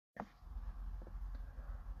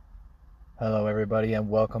Hello, everybody, and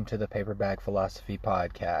welcome to the Paperback Philosophy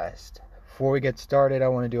Podcast. Before we get started, I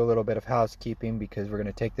want to do a little bit of housekeeping because we're going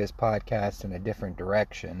to take this podcast in a different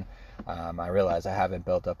direction. I realize I haven't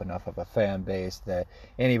built up enough of a fan base that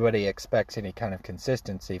anybody expects any kind of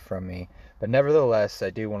consistency from me, but nevertheless, I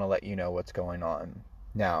do want to let you know what's going on.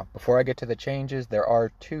 Now, before I get to the changes, there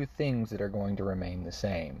are two things that are going to remain the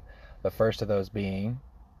same. The first of those being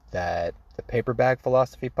that the Paperback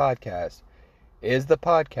Philosophy Podcast is the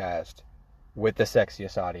podcast with the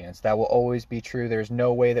sexiest audience. That will always be true. There's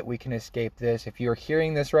no way that we can escape this. If you're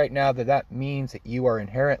hearing this right now, that means that you are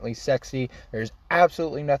inherently sexy. There's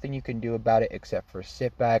absolutely nothing you can do about it except for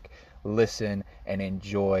sit back, listen, and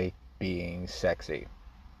enjoy being sexy.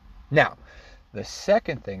 Now, the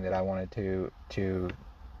second thing that I wanted to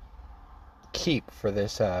keep for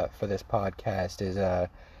this podcast is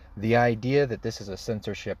the idea that this is a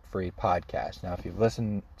censorship-free podcast. Now, if you've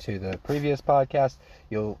listened to the previous podcast,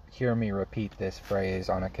 you'll hear me repeat this phrase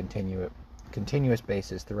on a continuous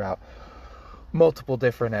basis throughout multiple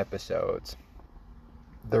different episodes.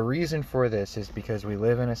 The reason for this is because we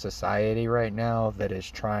live in a society right now that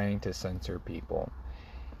is trying to censor people.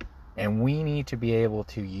 And we need to be able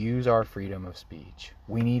to use our freedom of speech.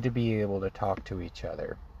 We need to be able to talk to each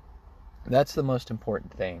other. That's the most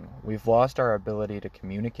important thing. We've lost our ability to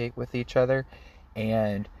communicate with each other,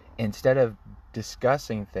 and instead of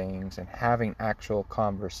discussing things and having actual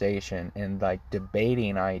conversation and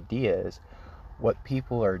debating ideas, what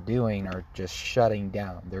people are doing are just shutting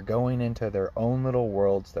down. They're going into their own little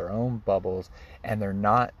worlds, their own bubbles, and they're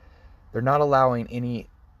not allowing any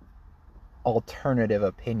alternative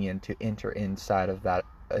opinion to enter inside of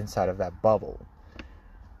that bubble.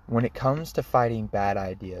 When it comes to fighting bad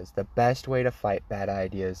ideas, the best way to fight bad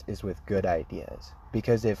ideas is with good ideas.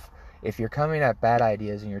 Because if you're coming at bad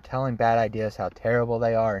ideas and you're telling bad ideas how terrible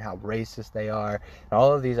they are and how racist they are and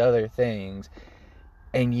all of these other things,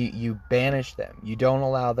 and you banish them, you don't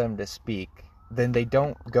allow them to speak, then they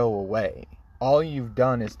don't go away. All you've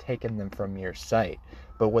done is taken them from your sight.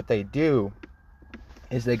 But what they do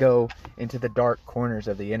is they go into the dark corners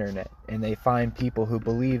of the internet and they find people who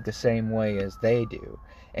believe the same way as they do.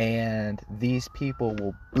 And these people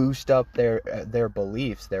will boost up their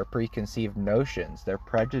beliefs, their preconceived notions, their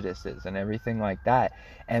prejudices, and everything like that.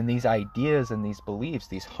 And these ideas and these beliefs,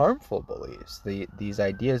 these harmful beliefs, these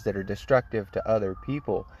ideas that are destructive to other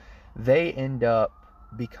people, they end up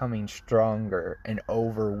becoming stronger and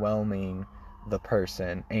overwhelming the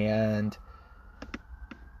person. And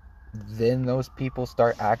then those people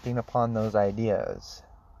start acting upon those ideas.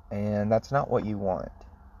 And that's not what you want.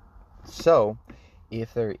 So,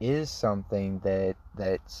 if there is something that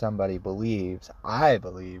somebody believes, I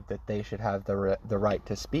believe that they should have the right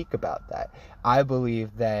to speak about that. I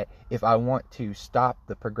believe that if I want to stop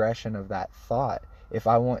the progression of that thought, if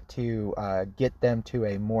I want to get them to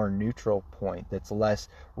a more neutral point that's less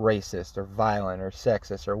racist or violent or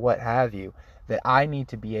sexist or what have you, that I need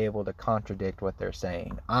to be able to contradict what they're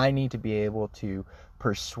saying. I need to be able to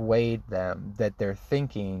persuade them that their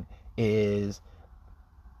thinking is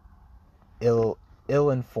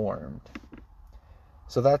ill-informed.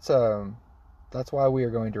 So that's why we are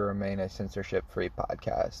going to remain a censorship-free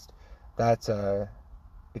podcast. That's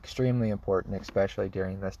extremely important, especially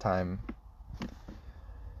during this time.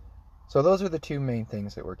 So those are the two main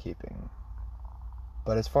things that we're keeping.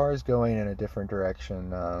 But as far as going in a different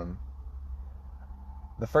direction,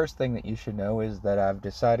 the first thing that you should know is that I've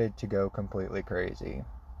decided to go completely crazy.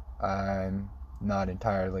 I'm not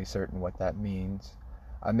entirely certain what that means.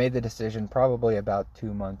 I made the decision probably about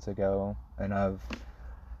 2 months ago, and I've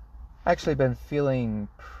actually been feeling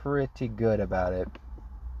pretty good about it.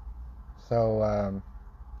 So,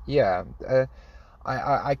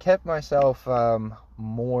 I kept myself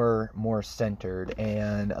more centered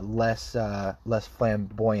and less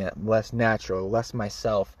flamboyant, less natural, less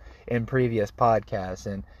myself in previous podcasts,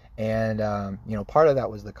 and part of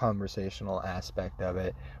that was the conversational aspect of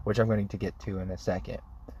it, which I'm going to get to in a second.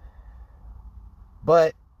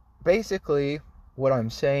 But basically, what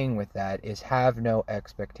I'm saying with that is have no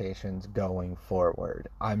expectations going forward.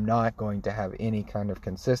 I'm not going to have any kind of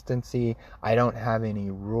consistency. I don't have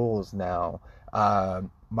any rules now.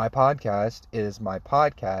 My podcast is my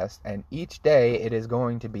podcast, and each day it is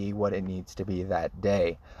going to be what it needs to be that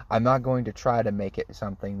day. I'm not going to try to make it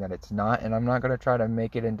something that it's not, and I'm not going to try to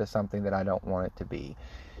make it into something that I don't want it to be.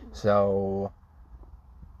 So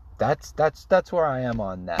that's where I am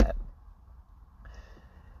on that.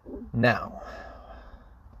 Now,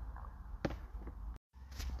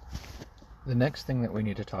 the next thing that we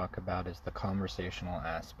need to talk about is the conversational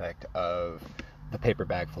aspect of the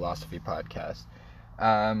Paperback Philosophy Podcast.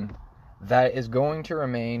 That is going to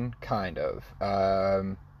remain, kind of.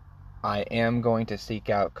 I am going to seek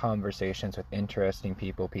out conversations with interesting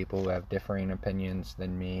people who have differing opinions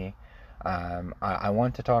than me. I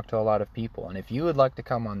want to talk to a lot of people, and if you would like to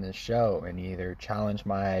come on this show and either challenge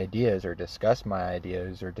my ideas or discuss my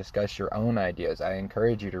ideas or discuss your own ideas, I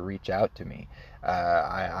encourage you to reach out to me.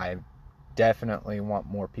 I definitely want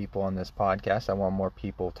more people on this podcast. I want more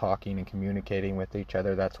people talking and communicating with each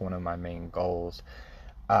other. That's one of my main goals.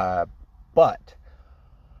 But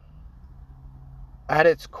at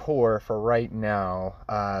its core, for right now,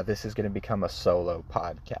 this is going to become a solo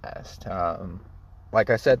podcast. Like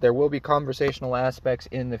I said, there will be conversational aspects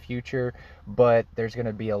in the future, but there's going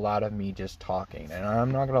to be a lot of me just talking. And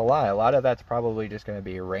I'm not going to lie, a lot of that's probably just going to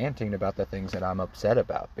be ranting about the things that I'm upset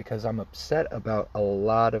about, because I'm upset about a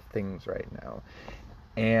lot of things right now.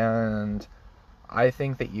 And I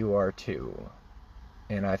think that you are too.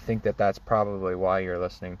 And I think that that's probably why you're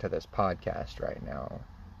listening to this podcast right now.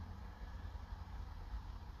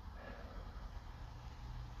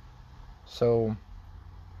 So,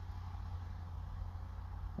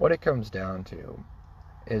 what it comes down to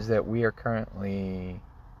is that we are currently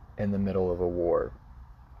in the middle of a war.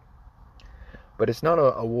 But it's not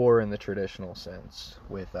a war in the traditional sense,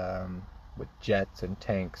 with jets and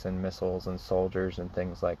tanks and missiles and soldiers and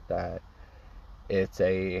things like that. It's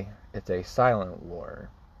a silent war.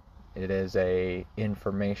 It is a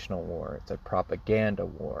informational war. It's a propaganda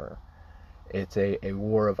war. It's a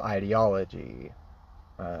war of ideology.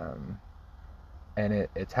 And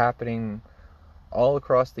it's happening all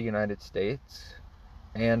across the United States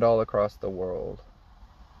and all across the world.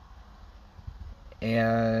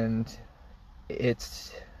 And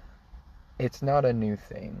it's not a new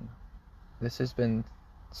thing. This has been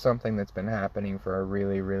something that's been happening for a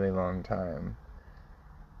really, really long time.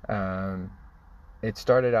 It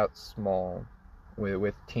started out small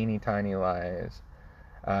with teeny tiny lies.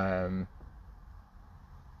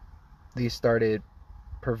 These started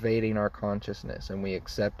pervading our consciousness, and we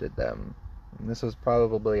accepted them. And this was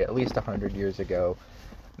probably at least 100 years ago,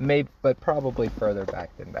 but probably further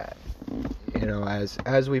back than that. You know,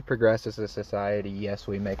 as we progress as a society, yes,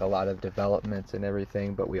 we make a lot of developments and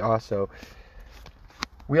everything, but we also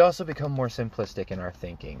become more simplistic in our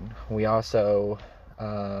thinking. We also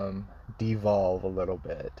devolve a little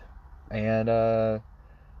bit, and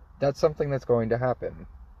that's something that's going to happen.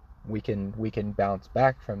 We can bounce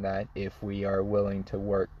back from that if we are willing to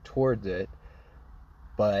work towards it,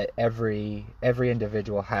 but every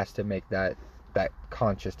individual has to make that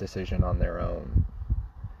conscious decision on their own.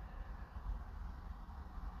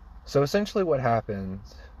 So essentially what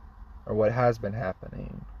happens, or what has been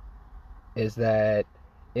happening, is that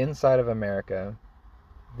inside of America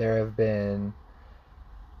there have been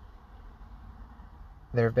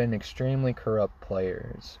extremely corrupt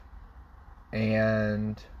players,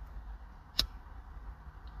 and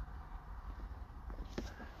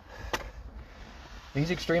these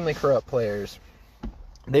extremely corrupt players,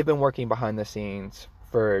 they've been working behind the scenes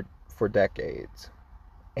for decades.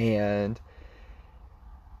 And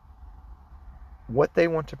what they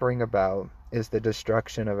want to bring about is the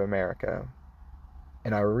destruction of America.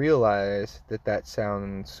 And I realize that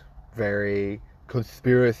sounds very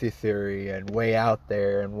conspiracy theory and way out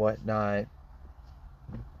there and whatnot,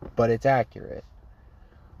 but it's accurate.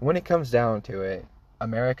 When it comes down to it,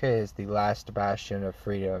 America is the last bastion of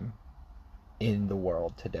freedom in the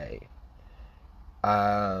world today.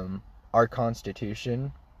 Our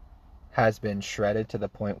Constitution has been shredded to the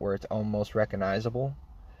point where it's almost recognizable,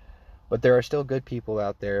 but there are still good people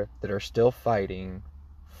out there that are still fighting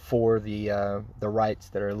for the rights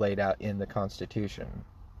that are laid out in the Constitution.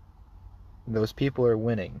 Those people are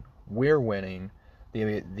winning. We're winning.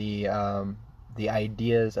 The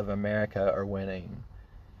ideas of America are winning,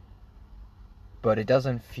 but it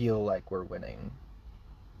doesn't feel like we're winning.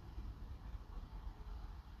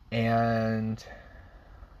 And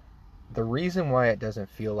the reason why it doesn't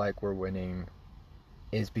feel like we're winning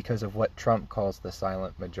is because of what Trump calls the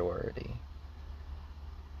silent majority.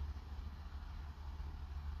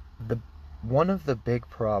 One of the big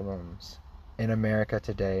problems in America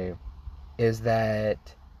today is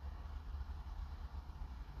that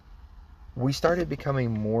we started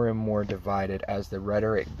becoming more and more divided as the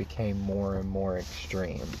rhetoric became more and more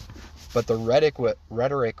extreme. But the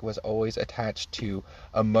rhetoric was always attached to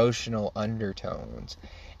emotional undertones.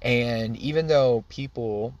 And even though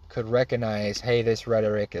people could recognize, hey, this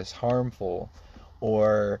rhetoric is harmful,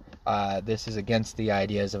 or this is against the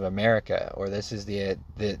ideas of America, or this is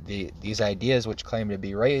these ideas which claim to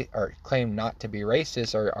be or claim not to be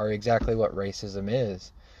racist are exactly what racism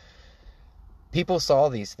is. People saw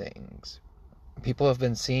these things, people have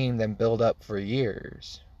been seeing them build up for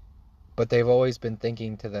years, but they've always been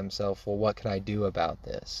thinking to themselves, well, what can I do about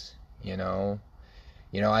this?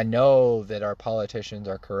 I know that our politicians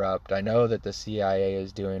are corrupt. I know that the CIA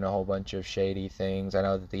is doing a whole bunch of shady things. I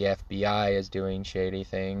know that the FBI is doing shady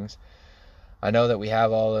things. I know that we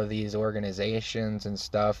have all of these organizations and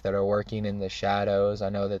stuff that are working in the shadows. I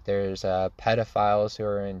know that there's pedophiles who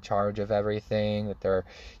are in charge of everything, that there are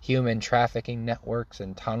human trafficking networks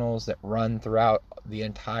and tunnels that run throughout the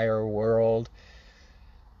entire world,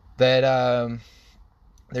 that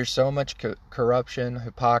there's so much corruption,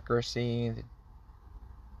 hypocrisy.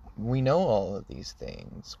 We know all of these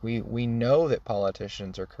things. We know that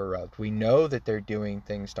politicians are corrupt. We know that they're doing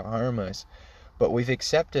things to harm us. But we've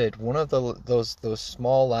accepted one of those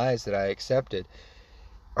small lies that I accepted,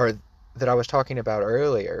 or that I was talking about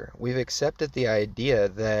earlier. We've accepted the idea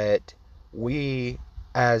that we,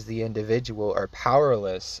 as the individual, are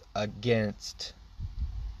powerless against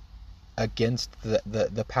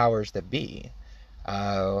the powers that be.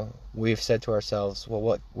 We've said to ourselves,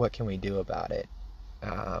 well, what can we do about it?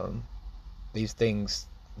 These things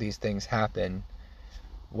happen.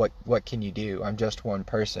 What can you do? I'm just one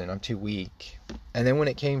person. I'm too weak. And then when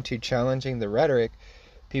it came to challenging the rhetoric,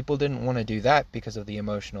 people didn't want to do that because of the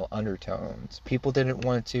emotional undertones. People didn't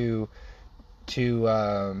want to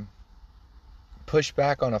push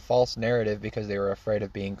back on a false narrative because they were afraid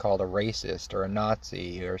of being called a racist or a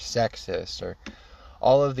Nazi or sexist or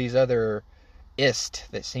all of these other ist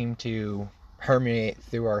that seem to permeate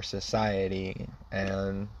through our society.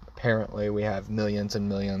 And apparently we have millions and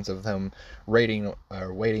millions of them waiting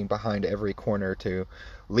behind every corner to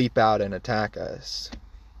leap out and attack us.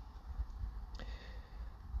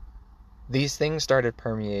 These things started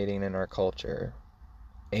permeating in our culture,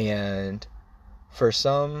 and for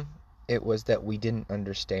some it was that we didn't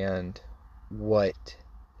understand what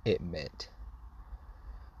it meant.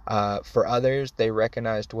 For others, they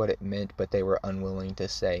recognized what it meant, but they were unwilling to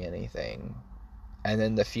say anything. And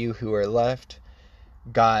then the few who were left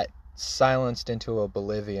got silenced into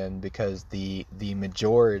oblivion because the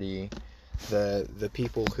majority, the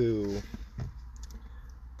people who,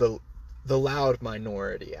 the loud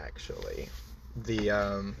minority actually,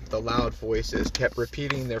 the loud voices kept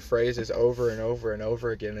repeating their phrases over and over and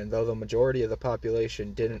over again, and though the majority of the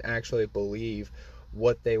population didn't actually believe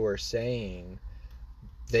what they were saying,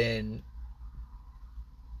 then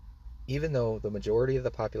even though the majority of the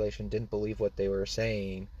population didn't believe what they were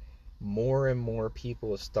saying, more and more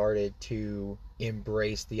people started to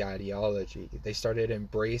embrace the ideology. They started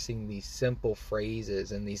embracing these simple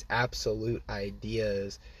phrases and these absolute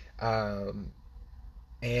ideas, and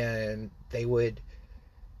they would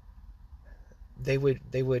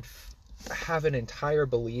have an entire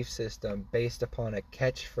belief system based upon a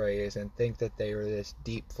catchphrase and think that they were this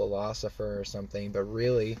deep philosopher or something, but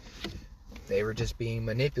really they were just being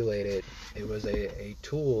manipulated. It was a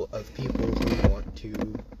tool of people who want to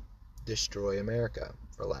destroy America,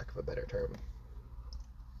 for lack of a better term.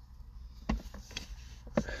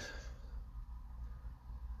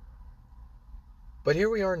 But here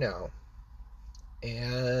we are now,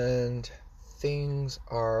 and things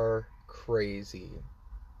are crazy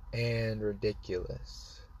and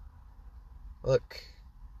ridiculous. Look,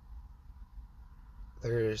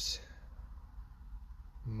 there's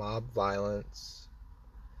mob violence.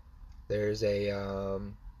 There's a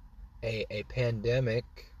pandemic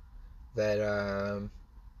that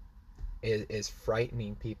is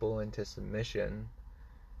frightening people into submission.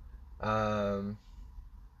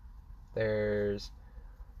 There's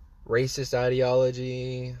racist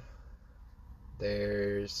ideology.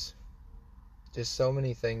 There's just so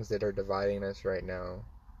many things that are dividing us right now.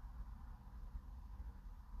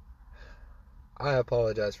 I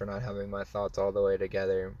apologize for not having my thoughts all the way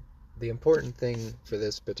together. The important thing for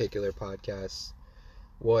this particular podcast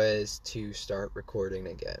was to start recording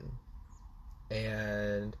again.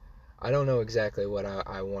 And I don't know exactly what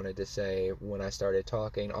I wanted to say when I started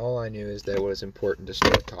talking. All I knew is that it was important to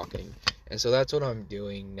start talking. And so that's what I'm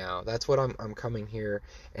doing now. That's what I'm coming here,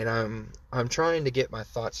 and I'm trying to get my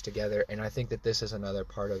thoughts together, and I think that this is another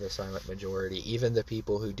part of the silent majority. Even the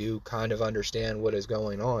people who do kind of understand what is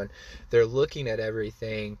going on, they're looking at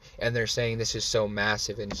everything and they're saying this is so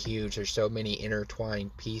massive and huge. There's so many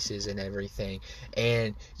intertwined pieces and everything,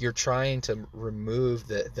 and you're trying to remove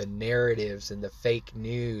the narratives and the fake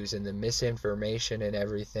news and the misinformation and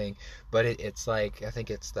everything. But it's like, I think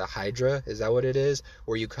it's the Hydra, is that what it is?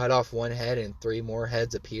 Where you cut off one head and three more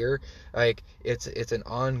heads appear. Like, it's an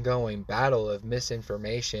ongoing battle of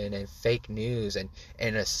misinformation and fake news and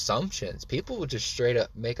assumptions. People will just straight up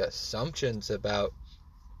make assumptions about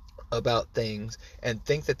about things and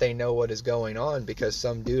think that they know what is going on because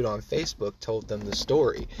some dude on Facebook told them the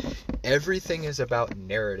story. Everything is about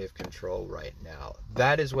narrative control right now.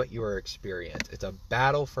 That is what you are experiencing. It's a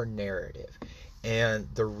battle for narrative. And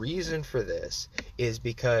the reason for this is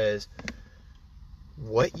because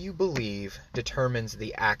what you believe determines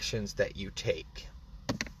the actions that you take.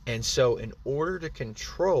 And so in order to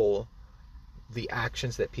control the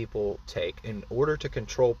actions that people take, in order to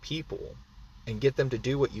control people and get them to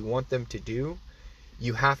do what you want them to do,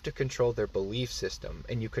 you have to control their belief system.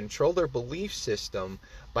 And you control their belief system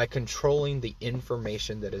by controlling the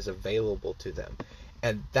information that is available to them.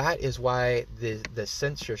 And that is why the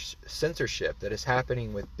censorship that is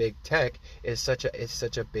happening with big tech is such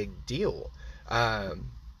a big deal.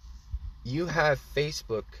 You have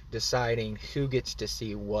Facebook deciding who gets to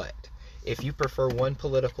see what. If you prefer one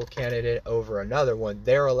political candidate over another one,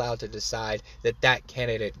 they're allowed to decide that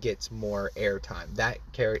candidate gets more airtime. That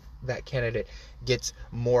candidate gets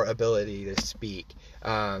more ability to speak.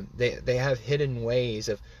 They have hidden ways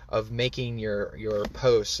of making your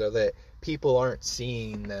posts so that people aren't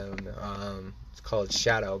seeing them. It's called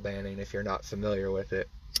shadow banning if you're not familiar with it.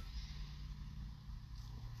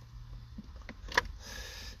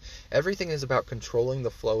 Everything is about controlling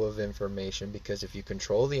the flow of information, because if you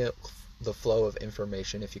control the flow of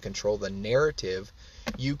information, if you control the narrative,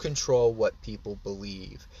 you control what people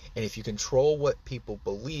believe. And if you control what people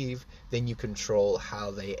believe, then you control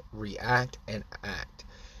how they react and act.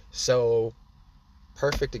 So,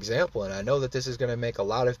 perfect example, and I know that this is going to make a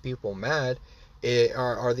lot of people mad,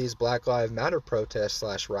 are these Black Lives Matter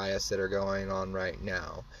protests / riots that are going on right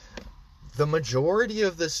now. The majority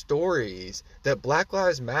of the stories that Black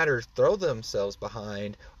Lives Matter throw themselves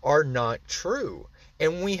behind are not true.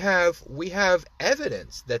 And we have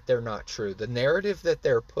evidence that they're not true. The narrative that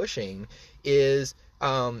they're pushing is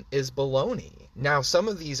baloney. Now, some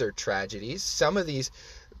of these are tragedies. Some of these,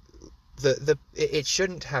 it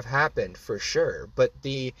shouldn't have happened for sure. But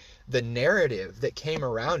the narrative that came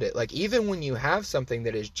around it, like even when you have something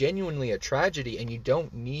that is genuinely a tragedy and you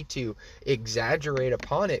don't need to exaggerate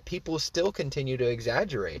upon it, people still continue to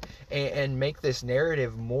exaggerate and make this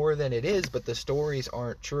narrative more than it is, but the stories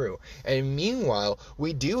aren't true. And meanwhile,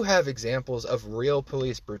 we do have examples of real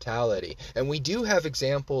police brutality, and we do have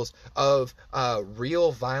examples of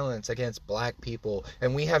real violence against black people,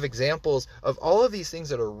 and we have examples of all of these things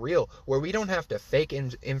that are real, where we don't have to fake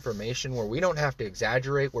information, where we don't have to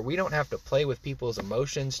exaggerate, where we don't have to play with people's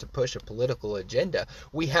emotions to push a political agenda.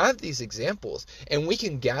 We have these examples, and we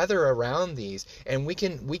can gather around these, and we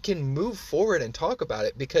can move forward and talk about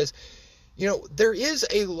it, because there is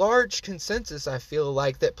a large consensus, I feel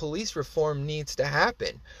like, that police reform needs to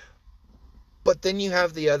happen. But then you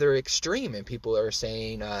have the other extreme, and people are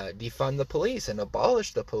saying defund the police and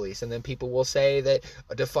abolish the police. And then people will say that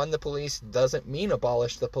defund the police doesn't mean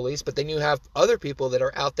abolish the police. But then you have other people that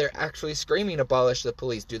are out there actually screaming abolish the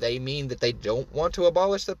police. Do they mean that they don't want to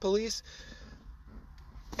abolish the police?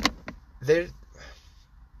 I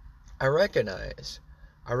recognize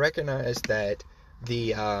that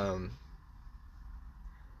the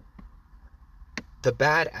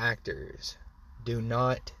bad actors do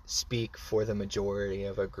not speak for the majority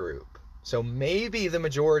of a group. So maybe the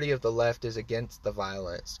majority of the left is against the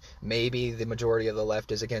violence. Maybe the majority of the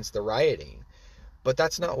left is against the rioting. But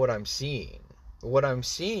that's not what I'm seeing. What I'm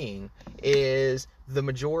seeing is the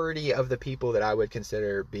majority of the people that I would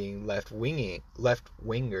consider being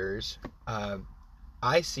left-wingers.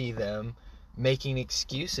 I see them making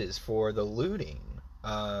excuses for the looting.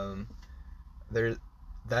 There's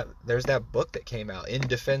that book that came out, In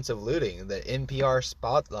Defense of Looting, that NPR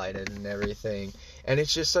spotlighted and everything, and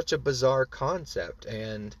it's just such a bizarre concept.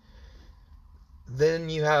 And then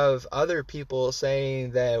you have other people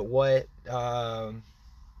saying that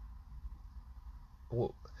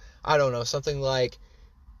I don't know, something like,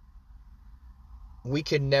 we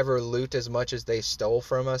could never loot as much as they stole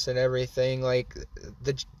from us and everything. Like,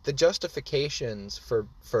 the justifications for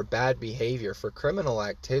bad behavior, for criminal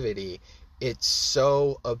activity, it's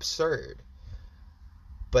so absurd.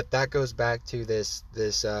 But that goes back to this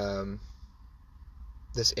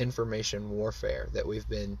information warfare that we've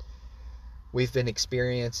been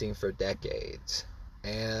experiencing for decades.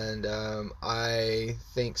 And I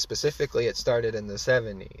think specifically it started in the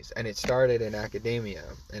 70s, and it started in academia,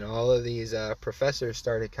 and all of these professors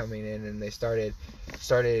started coming in, and they started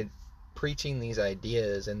preaching these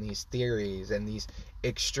ideas and these theories and these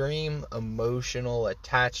extreme emotional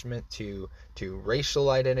attachment to racial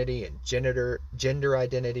identity and gender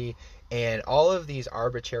identity, and all of these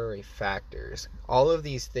arbitrary factors, all of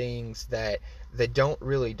these things that don't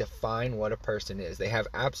really define what a person is. They have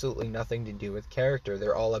absolutely nothing to do with character.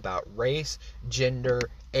 They're all about race, gender,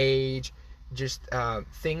 age, just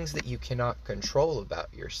things that you cannot control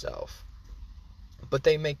about yourself. But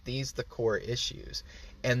they make these the core issues,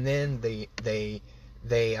 and then they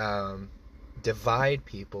divide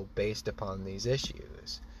people based upon these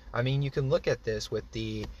issues. I mean, you can look at this with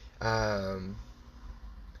the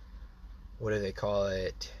what do they call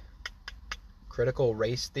it? Critical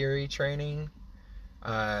race theory training.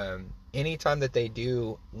 Anytime that they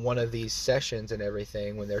do one of these sessions and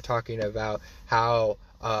everything, when they're talking about how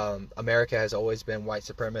America has always been white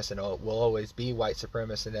supremacist and will always be white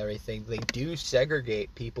supremacist and everything, they do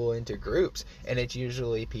segregate people into groups, and it's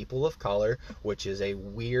usually people of color, which is a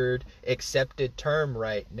weird accepted term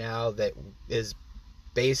right now that is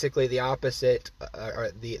basically the opposite,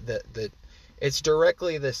 or it's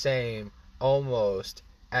directly the same almost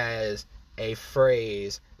as a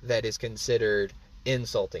phrase that is considered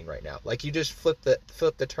insulting right now. Like, you just flip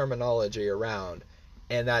the terminology around,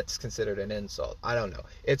 and that's considered an insult. I don't know.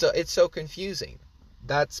 It's so confusing.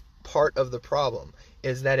 That's part of the problem,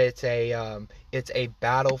 is that it's a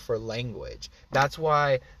battle for language. That's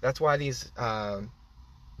why these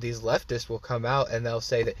leftists will come out and they'll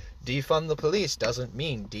say that defund the police doesn't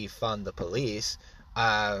mean defund the police.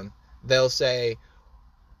 They'll say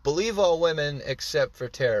believe all women except for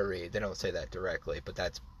Tara Reade. They don't say that directly, but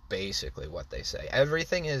that's basically what they say.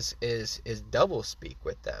 Everything is double speak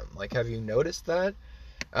with them. Like, have you noticed that?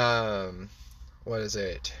 What is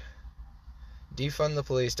it? Defund the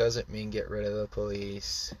police doesn't mean get rid of the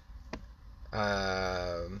police.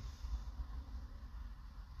 I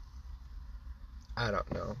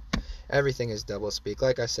don't know. Everything is doublespeak.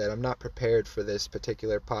 Like I said, I'm not prepared for this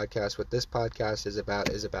particular podcast. What this podcast is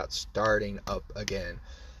about starting up again.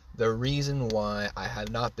 The reason why I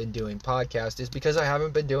have not been doing podcasts is because I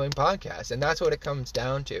haven't been doing podcasts, and that's what it comes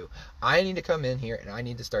down to. I need to come in here and I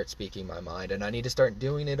need to start speaking my mind, and I need to start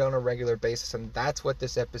doing it on a regular basis, and that's what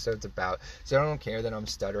this episode's about. So I don't care that I'm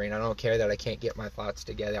stuttering. I don't care that I can't get my thoughts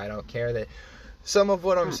together. I don't care that some of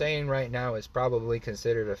what I'm saying right now is probably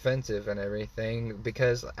considered offensive and everything,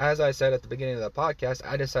 because as I said at the beginning of the podcast,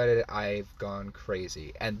 I decided I've gone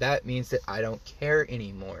crazy, and that means that I don't care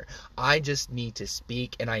anymore. I just need to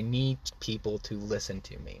speak, and I need people to listen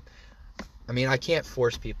to me. I mean, I can't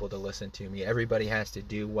force people to listen to me. Everybody has to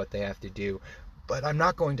do what they have to do, but I'm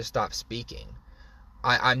not going to stop speaking.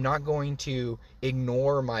 I'm not going to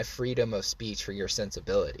ignore my freedom of speech for your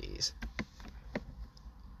sensibilities.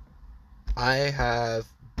 I have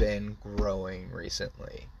been growing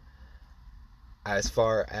recently as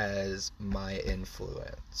far as my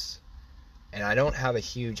influence, and I don't have a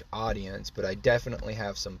huge audience, but I definitely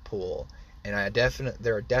have some pull, and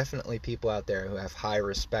there are definitely people out there who have high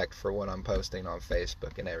respect for what I'm posting on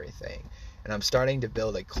Facebook and everything, and I'm starting to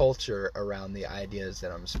build a culture around the ideas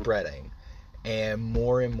that I'm spreading, and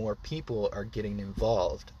more people are getting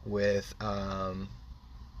involved with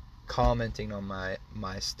commenting on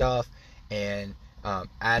my stuff, and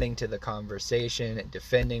adding to the conversation and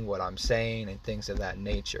defending what I'm saying and things of that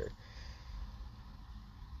nature.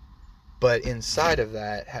 But inside of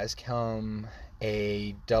that has come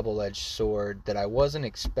a double-edged sword that I wasn't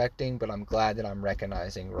expecting, but I'm glad that I'm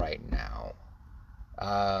recognizing right now.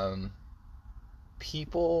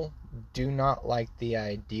 People do not like the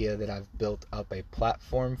idea that I've built up a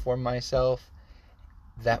platform for myself,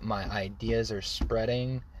 that my ideas are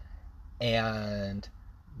spreading, and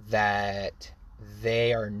that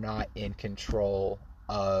they are not in control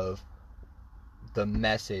of the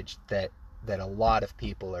message that a lot of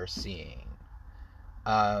people are seeing.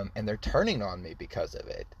 And they're turning on me because of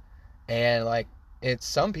it. And like, it's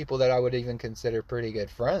some people that I would even consider pretty good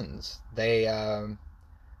friends. They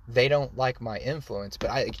don't like my influence, but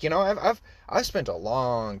I've spent a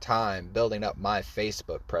long time building up my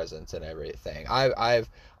Facebook presence and everything.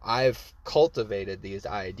 I've cultivated these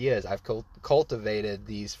ideas. I've cultivated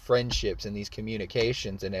these friendships and these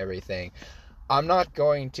communications and everything. I'm not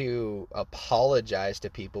going to apologize to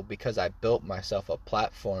people because I built myself a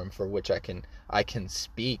platform for which I can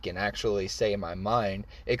speak and actually say my mind,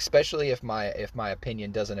 especially if my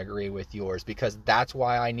opinion doesn't agree with yours, because that's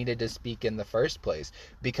why I needed to speak in the first place,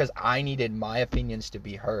 because I needed my opinions to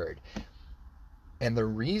be heard. And the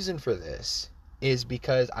reason for this is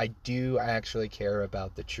because I do actually care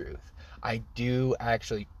about the truth. I do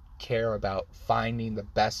actually care about finding the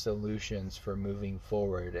best solutions for moving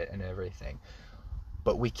forward and everything.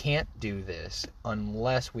 But we can't do this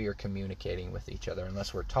unless we are communicating with each other,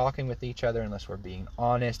 unless we're talking with each other, unless we're being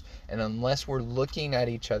honest, and unless we're looking at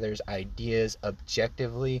each other's ideas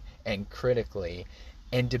objectively and critically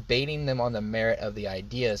and debating them on the merit of the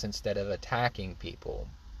ideas instead of attacking people.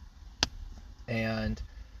 And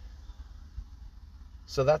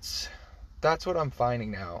so that's what I'm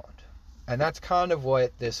finding out. And that's kind of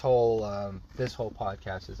what this whole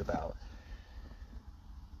podcast is about.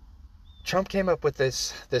 Trump came up with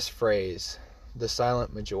this phrase, the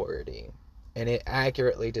silent majority, and it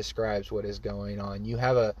accurately describes what is going on. You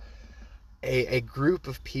have a group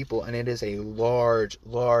of people, and it is a large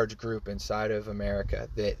group inside of America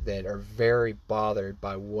that are very bothered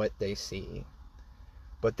by what they see,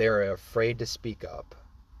 but they're afraid to speak up.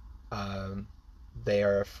 They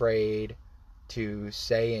are afraid to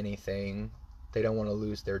say anything. They don't want to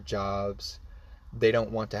lose their jobs. They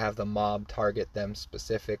don't want to have the mob target them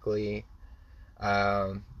specifically.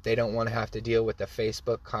 They don't want to have to deal with the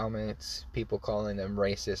Facebook comments, people calling them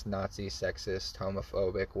racist, Nazi, sexist,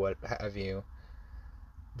 homophobic, what have you.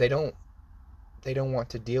 They don't want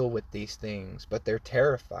to deal with these things, but they're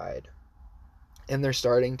terrified. And they're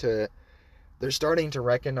starting to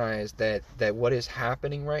recognize that what is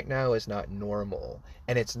happening right now is not normal,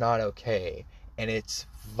 and it's not okay, and it's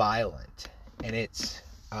violent, and it's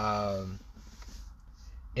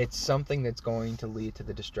something that's going to lead to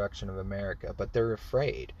the destruction of America. But they're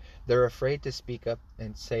afraid. They're afraid to speak up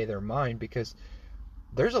and say their mind, because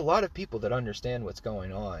there's a lot of people that understand what's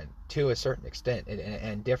going on to a certain extent,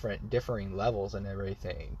 and differing levels and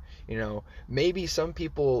everything. You know, maybe some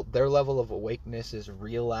people, their level of awakeness is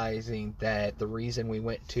realizing that the reason we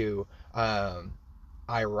went to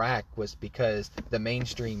Iraq was because the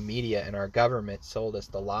mainstream media and our government sold us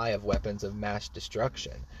the lie of weapons of mass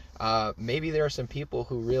destruction. Maybe there are some people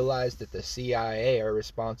who realize that the CIA are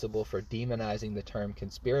responsible for demonizing the term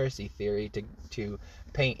conspiracy theory to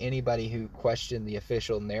paint anybody who questioned the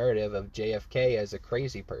official narrative of JFK as a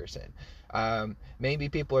crazy person. Maybe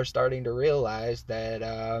people are starting to realize that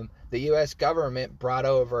the U.S. government brought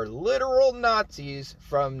over literal Nazis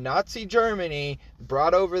from Nazi Germany,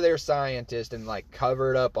 brought over their scientists, and like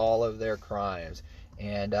covered up all of their crimes.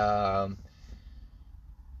 And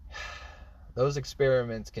those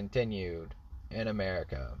experiments continued in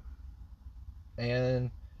America.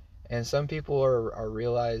 And some people are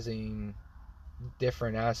realizing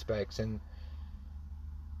different aspects, and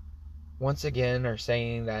once again are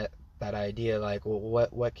saying that idea, like, well,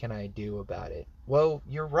 what can I do about it? Well,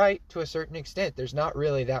 you're right to a certain extent. There's not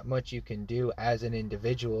really that much you can do as an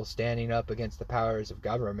individual standing up against the powers of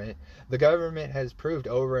government. The government has proved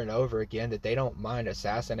over and over again that they don't mind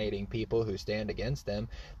assassinating people who stand against them.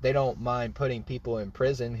 They don't mind putting people in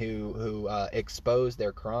prison who expose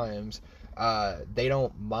their crimes. They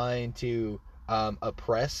don't mind to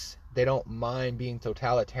oppress. They don't mind being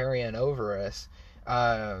totalitarian over us.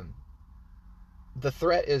 The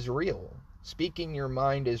threat is real. Speaking your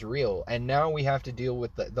mind is real, and now we have to deal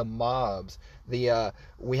with the mobs. We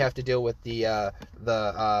have to deal with the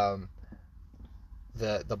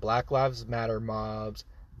Black Lives Matter mobs,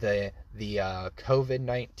 the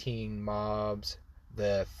COVID-19 mobs,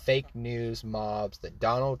 the fake news mobs, the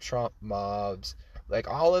Donald Trump mobs. Like,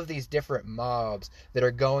 all of these different mobs that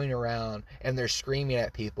are going around and they're screaming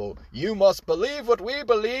at people, you must believe what we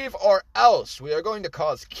believe or else. We are going to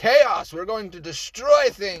cause chaos. We're going to destroy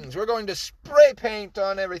things. We're going to spray paint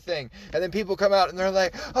on everything. And then people come out and they're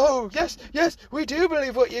like, oh, yes, we do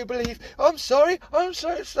believe what you believe. I'm so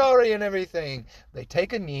sorry and everything. They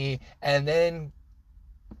take a knee and then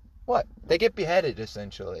what? They get beheaded,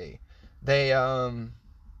 essentially. They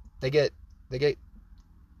get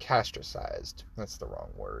castricized. That's the wrong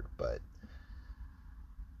word, but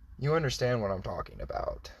you understand what I'm talking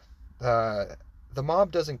about. The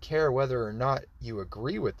mob doesn't care whether or not you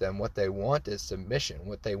agree with them. What they want is submission.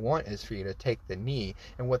 What they want is for you to take the knee,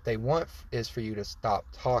 and what they want is for you to stop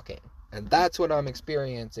talking. And that's what I'm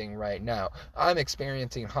experiencing right now. I'm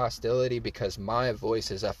experiencing hostility because my voice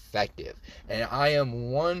is effective. And I am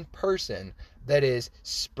one person that is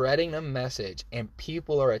spreading a message, and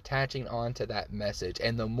people are attaching onto that message.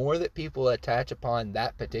 And the more that people attach upon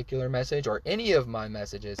that particular message, or any of my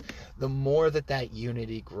messages, the more that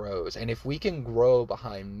unity grows. And if we can grow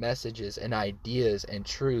behind messages and ideas and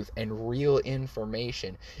truth and real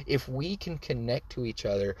information, if we can connect to each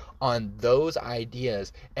other on those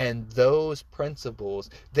ideas and those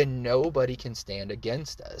principles, then nobody can stand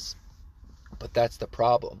against us. But that's the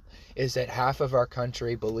problem, is that half of our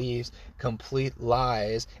country believes complete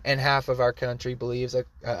lies, and half of our country believes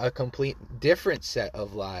a complete different set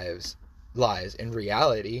of lies in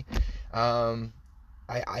reality.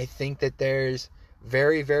 I think that there's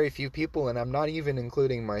very, very few people, and I'm not even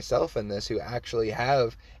including myself in this, who actually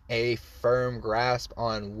have a firm grasp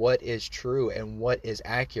on what is true and what is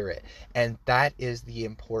accurate. And that is the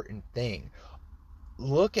important thing.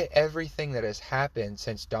 Look at everything that has happened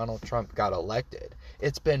since Donald Trump got elected.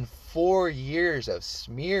 It's been 4 years of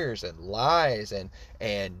smears and lies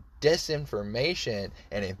and disinformation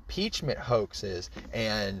and impeachment hoaxes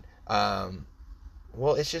and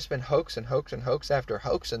well, it's just been hoax and hoax and hoax after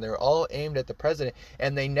hoax, and they're all aimed at the president,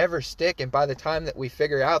 and they never stick. And by the time that we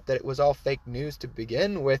figure out that it was all fake news to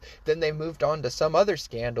begin with, then they moved on to some other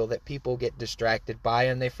scandal that people get distracted by,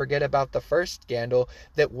 and they forget about the first scandal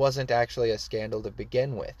that wasn't actually a scandal to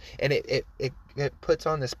begin with. And it puts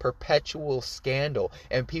on this perpetual scandal,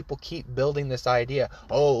 and people keep building this idea,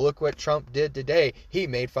 oh, look what Trump did today. He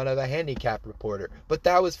made fun of a handicap reporter. But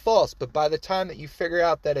that was false. But by the time that you figure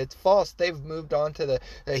out that it's false, they've moved on to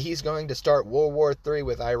he's going to start World War III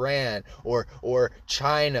with Iran or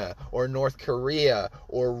China or North Korea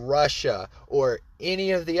or Russia or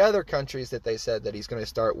any of the other countries that they said that he's going to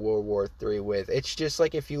start World War III with. It's just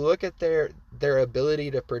like, if you look at their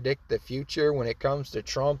ability to predict the future when it comes to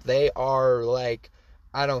Trump, they are like,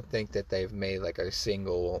 I don't think that they've made like a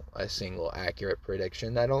single accurate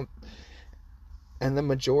prediction. And the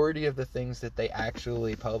majority of the things that they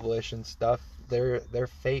actually publish and stuff, they're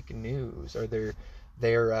fake news, or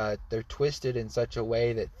they're twisted in such a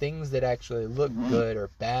way that things that actually look good are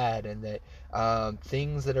bad, and that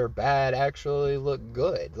things that are bad actually look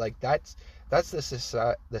good. Like that's the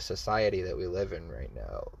society that we live in right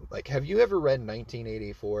now. Like, have you ever read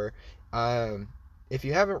 1984? If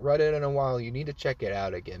you haven't read it in a while, you need to check it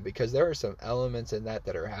out again, because there are some elements in that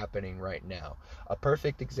are happening right now. A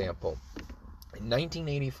perfect example. In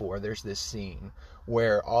 1984, there's this scene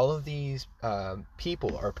where all of these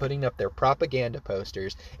people are putting up their propaganda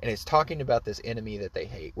posters, and it's talking about this enemy that they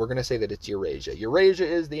hate. We're going to say that it's Eurasia. Eurasia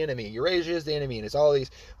is the enemy. Eurasia is the enemy. And it's all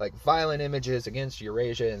these like violent images against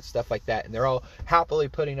Eurasia and stuff like that. And they're all happily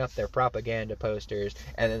putting up their propaganda posters,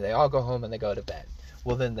 and then they all go home and they go to bed.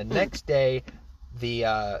 Well, then the next day,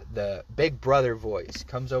 the Big Brother voice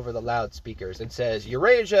comes over the loudspeakers and says,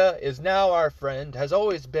 Eurasia is now our friend, has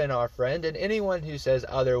always been our friend, and anyone who says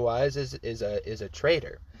otherwise is a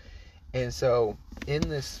traitor. And so in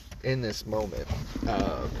this moment,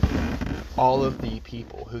 all of the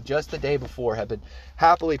people who just the day before have been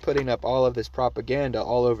happily putting up all of this propaganda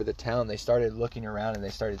all over the town, they started looking around and they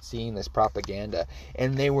started seeing this propaganda,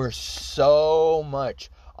 and they were so much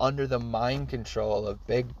under the mind control of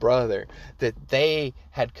Big Brother that they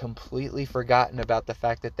had completely forgotten about the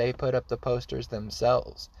fact that they put up the posters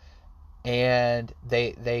themselves. And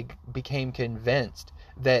they became convinced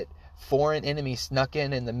that foreign enemies snuck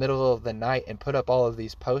in the middle of the night and put up all of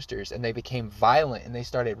these posters, and they became violent, and they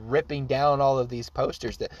started ripping down all of these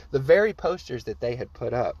posters, the very posters that they had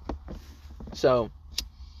put up. So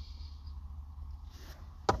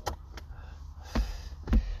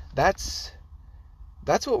that's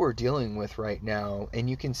what we're dealing with right now. And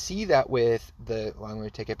you can see that with I'm going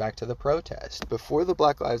to take it back to the protest. Before the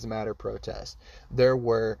Black Lives Matter protest, there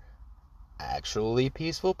were actually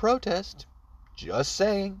peaceful protests. Just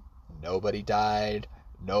saying. Nobody died.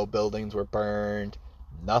 No buildings were burned.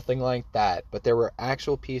 Nothing like that. But there were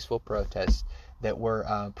actual peaceful protests that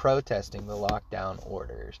were protesting the lockdown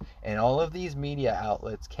orders. And all of these media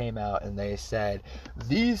outlets came out and they said,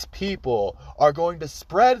 these people are going to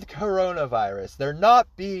spread coronavirus. They're not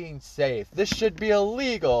being safe. This should be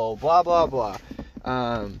illegal. Blah, blah, blah.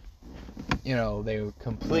 They were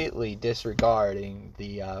completely disregarding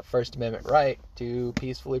the First Amendment right to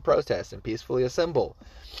peacefully protest and peacefully assemble.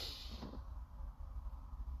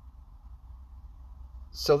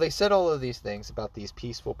 So they said all of these things about these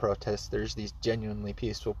peaceful protesters, these genuinely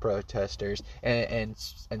peaceful protesters, and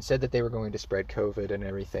said that they were going to spread COVID and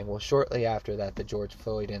everything. Well, shortly after that, the George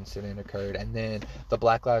Floyd incident occurred, and then the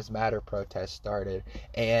Black Lives Matter protests started.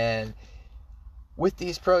 And with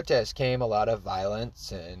these protests came a lot of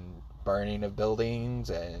violence and burning of buildings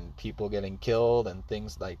and people getting killed and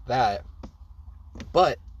things like that.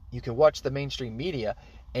 But you can watch the mainstream media,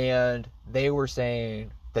 and they were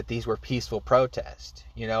saying that these were peaceful protests.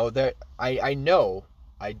 I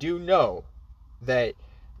do know that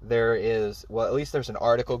there is, well, at least there's an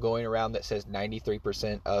article going around that says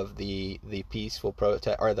 93% of the peaceful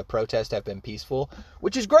protest, or the protests, have been peaceful,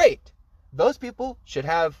 which is great. Those people should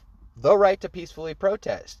have the right to peacefully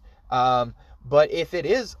protest. But if it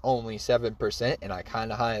is only 7%, and I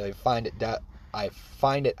kind of find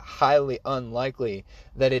it highly unlikely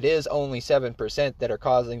that it is only 7% that are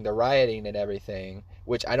causing the rioting and everything,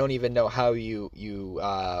 which I don't even know how you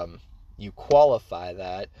qualify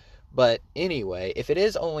that. But anyway, if it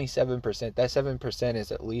is only 7%, that 7%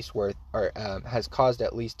 is at least worth, or has caused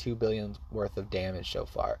at least $2 billion worth of damage so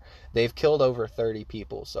far. They've killed over 30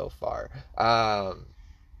 people so far.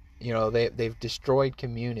 They've destroyed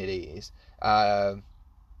communities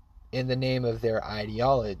in the name of their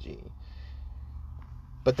ideology.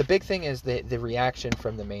 But the big thing is the reaction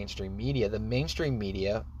from the mainstream media. The mainstream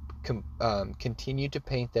media continued to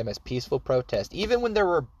paint them as peaceful protest, even when there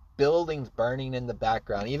were buildings burning in the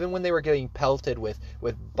background, even when they were getting pelted with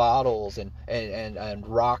bottles and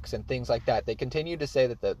rocks and things like that. They continued to say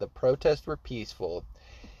that the protests were peaceful,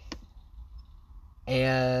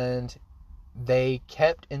 and they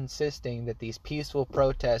kept insisting that these peaceful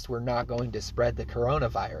protests were not going to spread the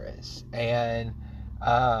coronavirus. And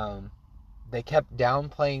they kept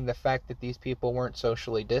downplaying the fact that these people weren't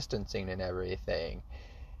socially distancing and everything.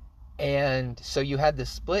 And so you had the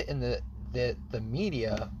split in the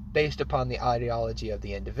media based upon the ideology of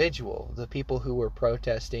the individual. The people who were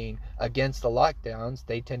protesting against the lockdowns,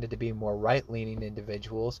 they tended to be more right-leaning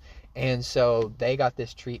individuals, and so they got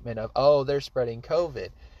this treatment of, oh, they're spreading COVID.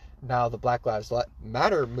 Now the Black Lives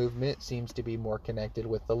Matter movement seems to be more connected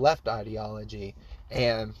with the left ideology,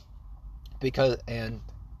 and the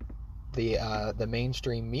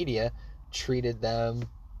mainstream media treated them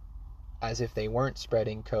as if they weren't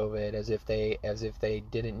spreading COVID, as if they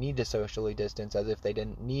didn't need to socially distance, as if they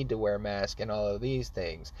didn't need to wear masks, and all of these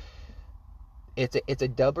things. It's a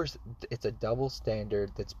double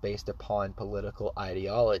standard that's based upon political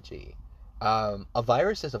ideology. A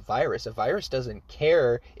virus is a virus. A virus doesn't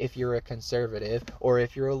care if you're a conservative or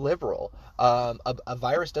if you're a liberal. A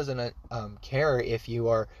virus doesn't care if you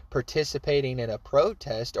are participating in a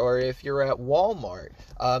protest or if you're at Walmart.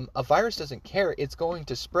 A virus doesn't care. It's going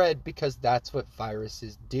to spread because that's what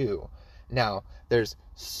viruses do. Now, there's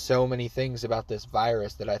so many things about this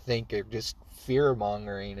virus that I think are just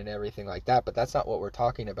fear-mongering and everything like that, but that's not what we're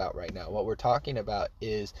talking about right now. What we're talking about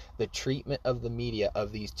is the treatment of the media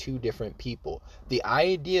of these two different people. The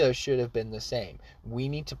idea should have been the same. We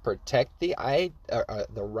need to protect the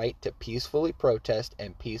right to peacefully protest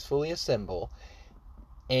and peacefully assemble,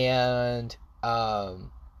 and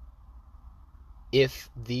if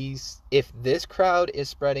this crowd is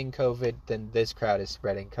spreading COVID, then this crowd is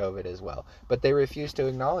spreading COVID as well. But they refuse to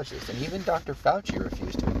acknowledge this, and even Dr. Fauci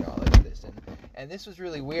refused to acknowledge this. And this was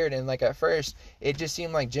really weird, and like at first, it just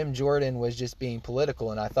seemed like Jim Jordan was just being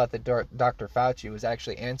political, and I thought that Dr. Fauci was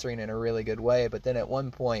actually answering in a really good way, but then at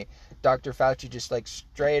one point, Dr. Fauci just like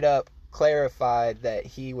straight up clarified that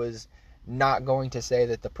he was not going to say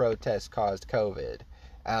that the protests caused COVID.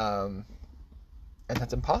 And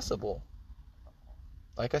that's impossible.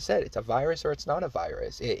 Like I said, it's a virus or it's not a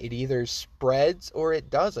virus. It either spreads or it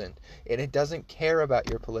doesn't. And it doesn't care about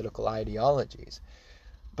your political ideologies.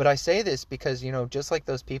 But I say this because, just like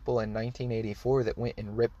those people in 1984 that went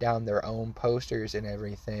and ripped down their own posters and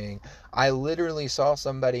everything, I literally saw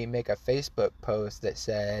somebody make a Facebook post that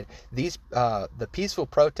said, the peaceful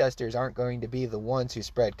protesters aren't going to be the ones who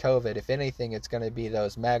spread COVID. If anything, it's going to be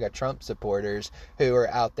those MAGA Trump supporters who are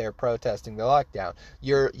out there protesting the lockdown.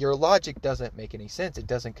 Your logic doesn't make any sense. It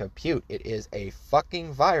doesn't compute. It is a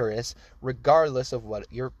fucking virus, regardless of what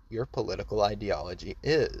your political ideology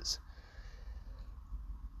is.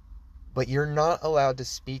 But you're not allowed to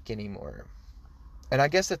speak anymore. And I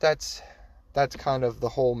guess that's kind of the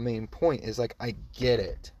whole main point, is like, I get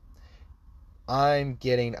it. I'm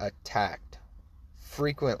getting attacked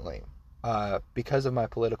frequently because of my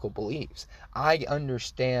political beliefs. I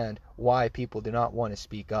understand why people do not want to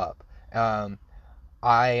speak up. I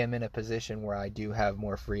am in a position where I do have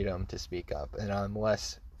more freedom to speak up, and I'm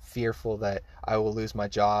less fearful that I will lose my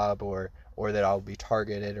job or that I'll be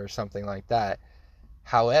targeted or something like that.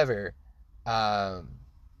 However,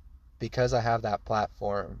 because I have that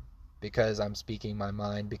platform, because I'm speaking my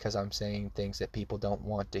mind, because I'm saying things that people don't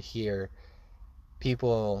want to hear,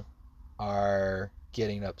 people are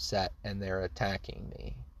getting upset and they're attacking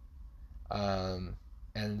me. And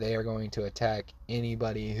they are going to attack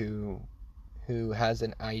anybody who has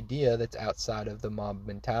an idea that's outside of the mob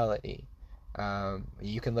mentality.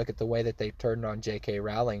 You can look at the way that they turned on J.K.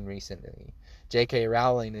 Rowling recently. J.K.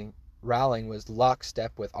 Rowling was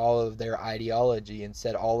lockstep with all of their ideology and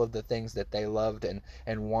said all of the things that they loved and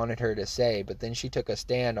wanted her to say, but then she took a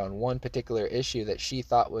stand on one particular issue that she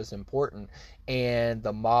thought was important, and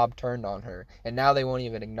the mob turned on her, and now they won't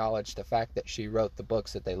even acknowledge the fact that she wrote the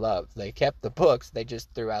books that they loved. They kept the books, they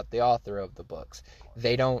just threw out the author of the books.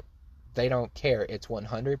 They don't care. It's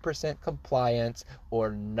 100% compliance or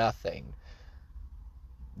nothing.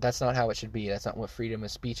 That's not how it should be. That's not what freedom of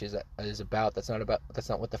speech is about. That's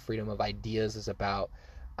not what the freedom of ideas is about.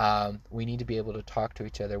 We need to be able to talk to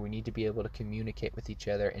each other. We need to be able to communicate with each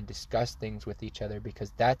other and discuss things with each other,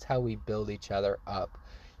 because that's how we build each other up.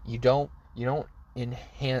 You don't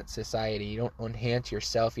enhance society. You don't enhance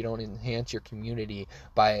yourself. You don't enhance your community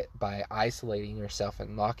by isolating yourself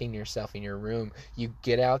and locking yourself in your room. You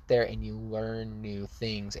get out there and you learn new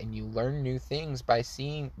things, and you learn new things by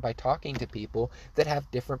talking to people that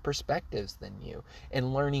have different perspectives than you,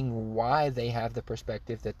 and learning why they have the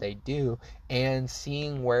perspective that they do, and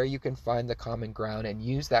seeing where you can find the common ground and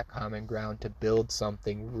use that common ground to build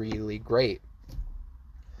something really great.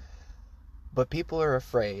 But people are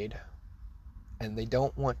afraid, and they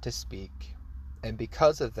don't want to speak. And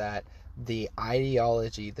because of that, the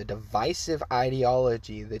divisive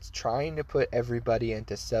ideology that's trying to put everybody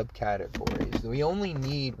into subcategories. We only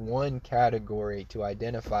need one category to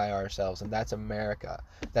identify ourselves, and that's America.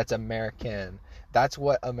 That's American. That's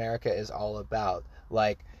what America is all about.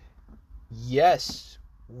 Like, yes,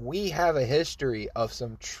 we have a history of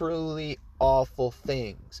some truly awful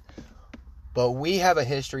things, but we have a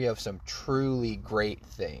history of some truly great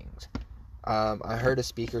things. I heard a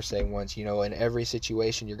speaker say once, in every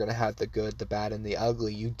situation you're going to have the good, the bad, and the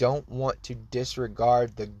ugly. You don't want to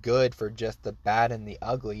disregard the good for just the bad and the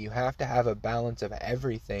ugly. You have to have a balance of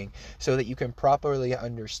everything so that you can properly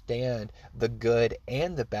understand the good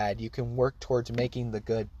and the bad. You can work towards making the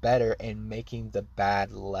good better and making the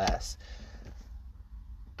bad less.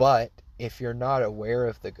 But if you're not aware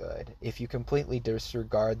of the good, if you completely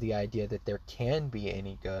disregard the idea that there can be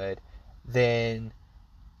any good, then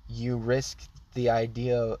you risk the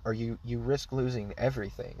idea, or you risk losing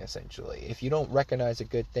everything, essentially. If you don't recognize a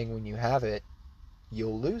good thing when you have it,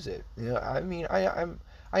 you'll lose it. I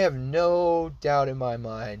have no doubt in my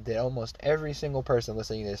mind that almost every single person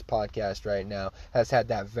listening to this podcast right now has had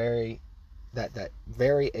that very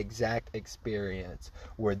exact experience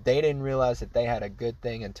where they didn't realize that they had a good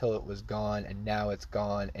thing until it was gone, and now it's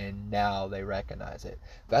gone, and now they recognize it.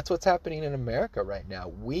 That's what's happening in America right now.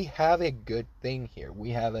 We have a good thing here. We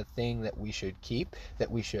have a thing that we should keep,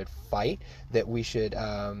 that we should fight, that we should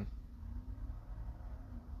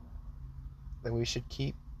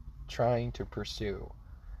keep trying to pursue.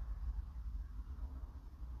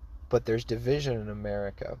 But there's division in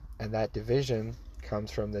America, and that division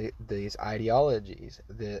comes from these ideologies,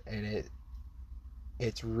 and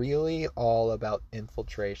it's really all about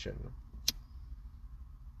infiltration.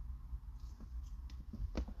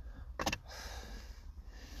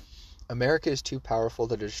 America is too powerful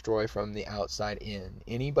to destroy from the outside in.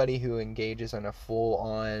 Anybody who engages in a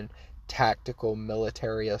full-on tactical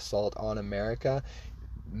military assault on America,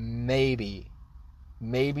 maybe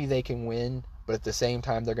they can win, but at the same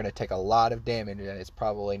time they're going to take a lot of damage, and it's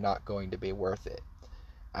probably not going to be worth it.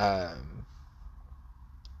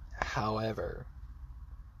 However,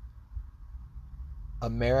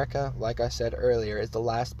 America, like I said earlier, is the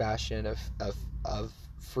last bastion of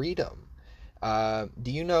freedom.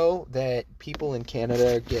 Do you know that people in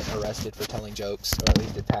Canada get arrested for telling jokes? Or at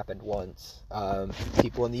least it's happened once.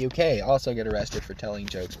 People in the UK also get arrested for telling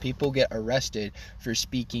jokes. People get arrested for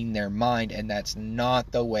speaking their mind, and that's not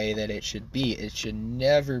the way that it should be. It should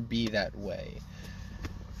never be that way.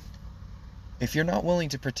 If you're not willing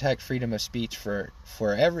to protect freedom of speech for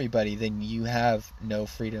everybody, then you have no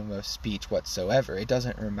freedom of speech whatsoever. It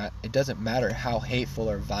doesn't matter how hateful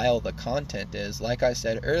or vile the content is. Like I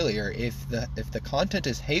said earlier, if the content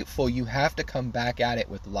is hateful, you have to come back at it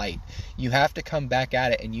with light. You have to come back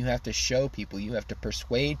at it, and you have to show people. You have to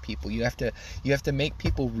persuade people. You have to make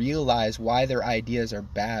people realize why their ideas are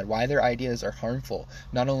bad, why their ideas are harmful,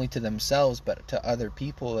 not only to themselves but to other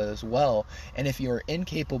people as well. And if you're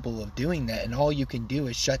incapable of doing that, and all you can do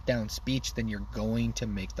is shut down speech, then you're going to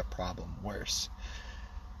make the problem worse.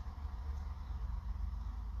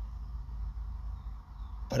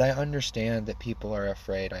 But I understand that people are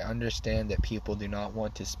afraid. I understand that people do not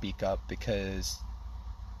want to speak up because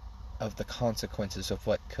of the consequences of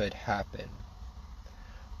what could happen.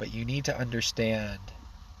 But you need to understand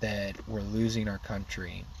that we're losing our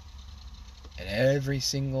country. And every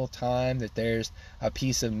single time that there's a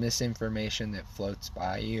piece of misinformation that floats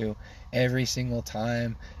by you, every single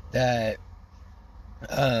time that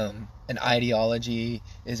an ideology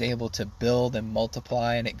is able to build and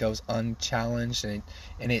multiply and it goes unchallenged, and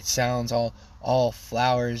it sounds all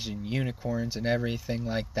flowers and unicorns and everything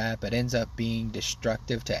like that, but ends up being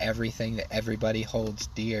destructive to everything that everybody holds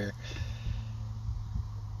dear.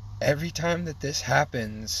 Every time that this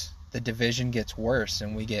happens, the division gets worse,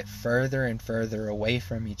 and we get further and further away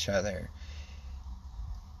from each other.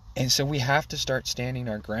 And so we have to start standing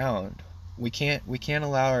our ground. We can't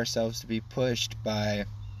allow ourselves to be pushed by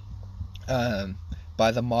by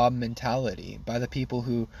the mob mentality, by the people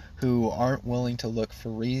who aren't willing to look for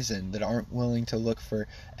reason, that aren't willing to look for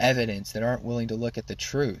evidence, that aren't willing to look at the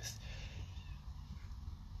truth.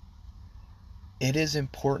 It is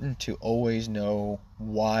important to always know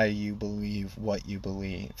why you believe what you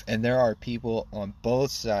believe. And there are people on both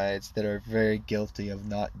sides that are very guilty of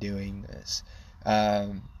not doing this.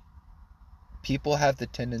 People have the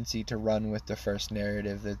tendency to run with the first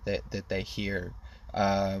narrative that they hear,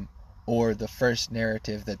 or the first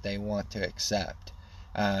narrative that they want to accept.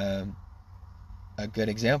 A good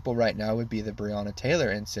example right now would be the Breonna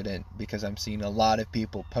Taylor incident, because I'm seeing a lot of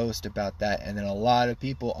people post about that, and then a lot of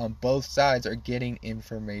people on both sides are getting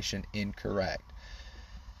information incorrect.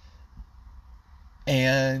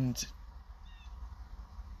 And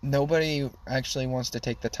nobody actually wants to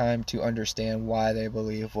take the time to understand why they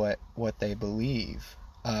believe what they believe,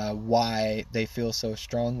 why they feel so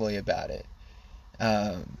strongly about it.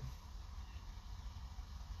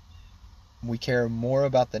 We care more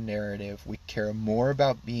about the narrative. We care more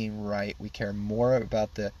about being right. We care more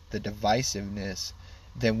about the divisiveness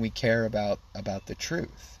than we care about the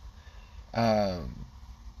truth.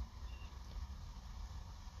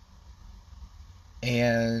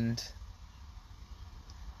 And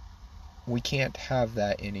we can't have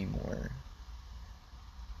that anymore.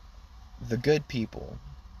 The good people,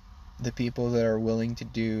 the people that are willing to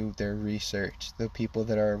do their research, the people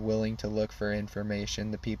that are willing to look for information,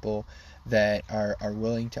 the people that are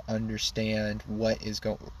wililling to understand what is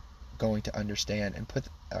going to understand and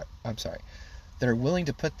that are willing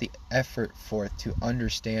to put the effort forth to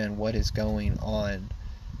understand what is going on.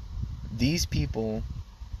 These people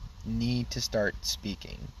need to start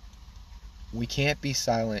speaking. We can't be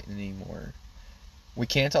silent anymore. We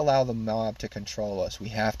can't allow the mob to control us. We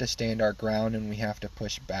have to stand our ground, and we have to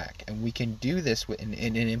push back. And we can do this in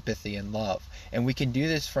empathy and love. And we can do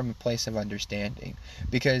this from a place of understanding.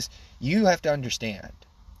 Because you have to understand,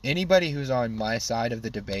 anybody who's on my side of the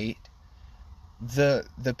debate, the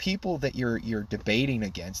people that you're debating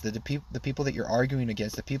against, the people that you're arguing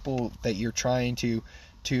against, the people that you're trying to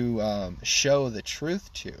show the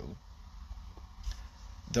truth to,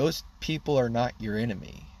 those people are not your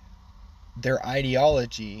enemy. Their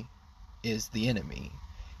ideology is the enemy.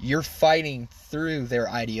 You're fighting through their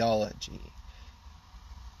ideology.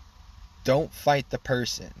 Don't fight the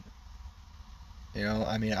person. You know,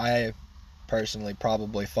 I mean, I personally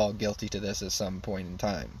probably fall guilty to this at some point in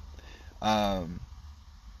time.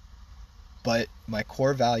 But my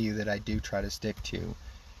core value that I do try to stick to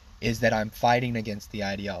is that I'm fighting against the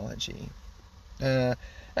ideology.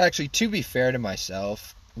 Actually, to be fair to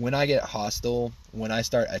myself, when I get hostile, when I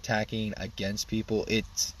start attacking against people,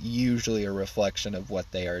 it's usually a reflection of what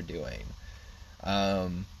they are doing.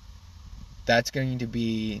 That's going to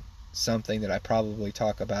be something that I probably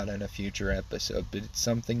talk about in a future episode, but it's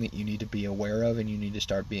something that you need to be aware of and you need to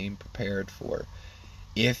start being prepared for.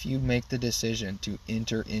 If you make the decision to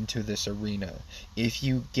enter into this arena, if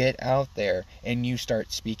you get out there and you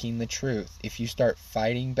start speaking the truth, if you start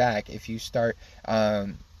fighting back, if you start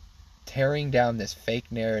tearing down this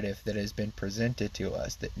fake narrative that has been presented to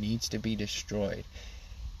us that needs to be destroyed,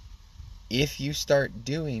 if you start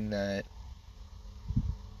doing that,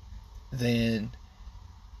 then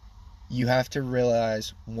you have to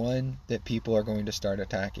realize, one, that people are going to start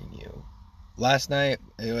attacking you. Last night,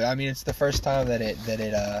 I mean, it's the first time that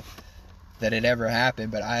it ever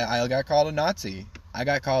happened, but I got called a Nazi. I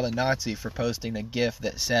got called a Nazi for posting a GIF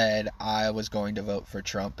that said I was going to vote for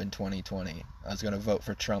Trump in 2020. I was going to vote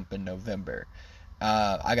for Trump in November.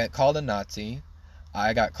 I got called a Nazi.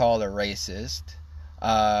 I got called a racist.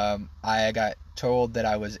 I got told that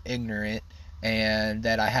I was ignorant and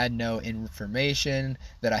that I had no information,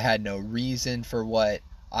 that I had no reason for what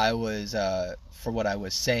I was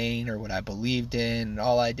saying or what I believed in, and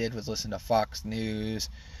all I did was listen to Fox News.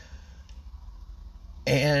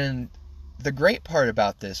 And the great part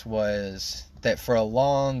about this was that for a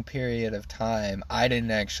long period of time, I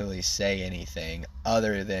didn't actually say anything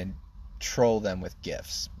other than troll them with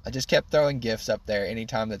GIFs. I just kept throwing GIFs up there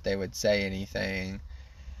anytime that they would say anything,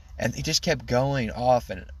 and they just kept going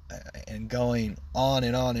off and going on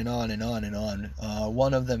and on and on and on and on.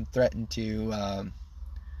 One of them threatened to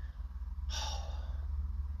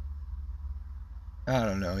I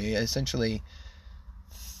don't know, he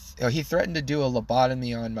threatened to do a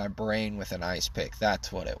lobotomy on my brain with an ice pick.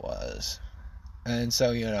 That's what it was. And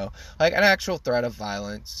so, like an actual threat of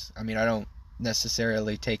violence. I mean, I don't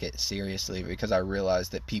necessarily take it seriously, because I realize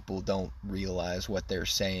that people don't realize what they're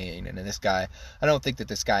saying. And this guy, I don't think that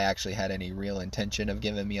this guy actually had any real intention of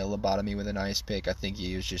giving me a lobotomy with an ice pick. I think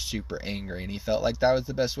he was just super angry, and he felt like that was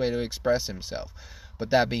the best way to express himself. But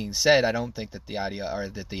that being said, I don't think that the idea, or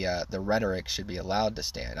that the rhetoric should be allowed to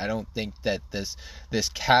stand. I don't think that this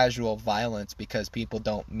casual violence, because people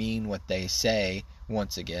don't mean what they say,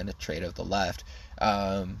 once again, a trait of the left,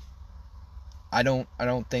 I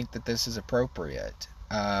don't think that this is appropriate.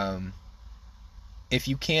 If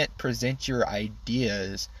you can't present your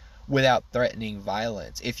ideas without threatening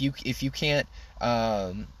violence, if you can't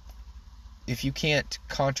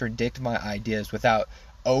contradict my ideas without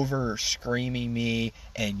over screaming me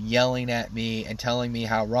and yelling at me and telling me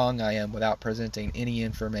how wrong I am without presenting any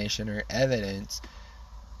information or evidence,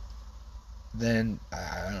 then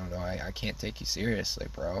I don't know, I can't take you seriously,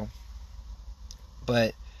 bro.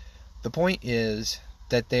 But the point is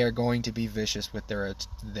that they are going to be vicious with their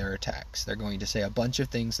attacks. They're going to say a bunch of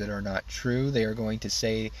things that are not true. They are going to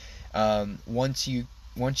say, once you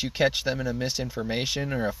catch them in a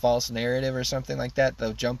misinformation or a false narrative or something like that,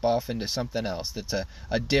 they'll jump off into something else that's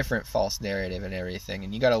a different false narrative and everything.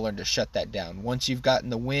 And you got to learn to shut that down. Once you've gotten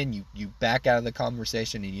the win, you back out of the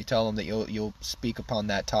conversation and you tell them that you'll speak upon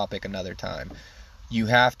that topic another time. You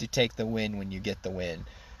have to take the win when you get the win.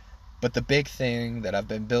 But the big thing that I've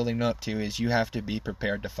been building up to is you have to be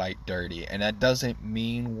prepared to fight dirty. And that doesn't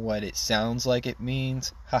mean what it sounds like it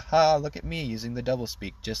means. Haha, look at me using the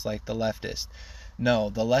doublespeak just like the leftists. No,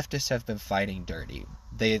 the leftists have been fighting dirty.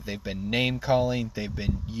 They've been name-calling. They've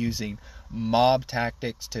been using mob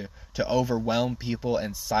tactics to overwhelm people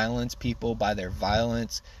and silence people by their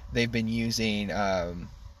violence. They've been using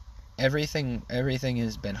everything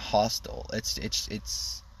has been hostile.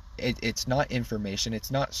 It's not information,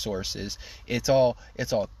 it's not sources, it's all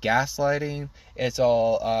gaslighting, it's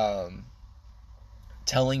all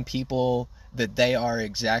telling people that they are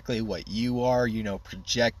exactly what you are,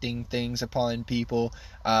 projecting things upon people.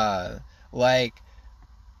 Like,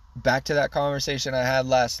 back to that conversation I had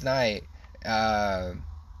last night,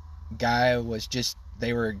 guy was just,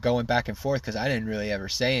 they were going back and forth, because I didn't really ever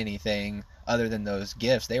say anything other than those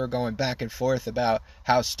gifts. They were going back and forth about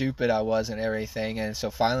how stupid I was and everything. And so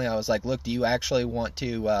finally I was like, look, do you actually want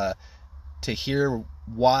to hear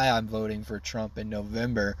why I'm voting for Trump in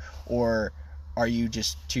November, or are you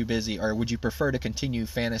just too busy, or would you prefer to continue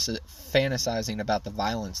fantasizing about the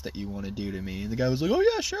violence that you want to do to me? And the guy was like, oh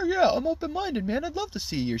yeah, sure, yeah, I'm open-minded, man, I'd love to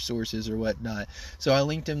see your sources or whatnot. So I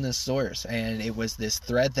linked him this source, and it was this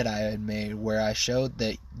thread that I had made where I showed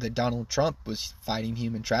that Donald Trump was fighting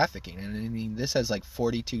human trafficking. And I mean, this has like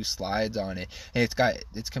 42 slides on it, and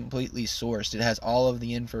it's completely sourced. It has all of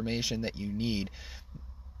the information that you need.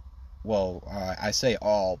 Well, I say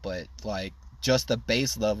all, but like just the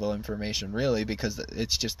base level information, really, because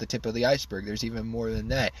it's just the tip of the iceberg. There's even more than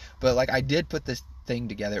that. But like, I did put this thing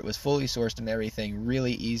together. It was fully sourced and everything,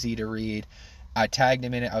 really easy to read. I tagged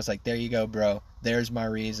him in it. I was like, there you go, bro, there's my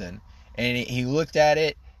reason. And he looked at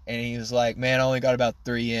it and he was like, man, I only got about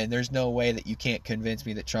 3 in. There's no way that you can't convince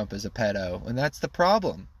me that Trump is a pedo. And that's the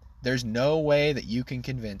problem. There's no way that you can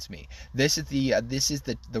convince me. This is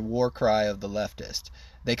the war cry of the leftist.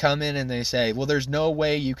 They come in and they say, well, there's no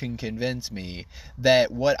way you can convince me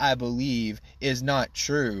that what I believe is not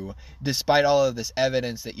true. Despite all of this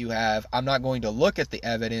evidence that you have, I'm not going to look at the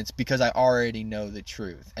evidence because I already know the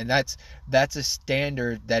truth. And that's a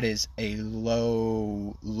standard that is a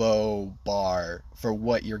low bar for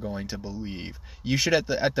what you're going to believe. You should at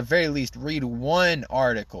the very least read one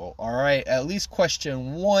article, all right? At least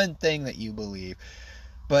question one thing that you believe.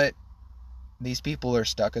 But these people are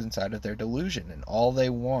stuck inside of their delusion, and all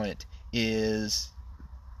they want is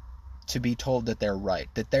to be told that they're right,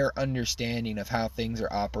 that their understanding of how things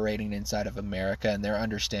are operating inside of America, and their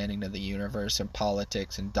understanding of the universe and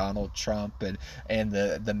politics and Donald Trump and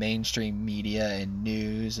the mainstream media and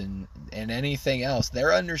news and anything else,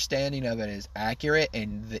 their understanding of it is accurate,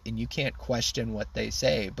 and you can't question what they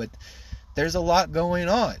say. But there's a lot going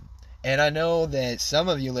on. And I know that some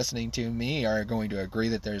of you listening to me are going to agree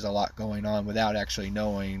that there's a lot going on without actually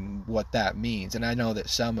knowing what that means. And I know that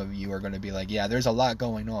some of you are going to be like, yeah, there's a lot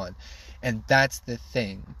going on. And that's the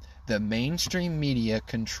thing. The mainstream media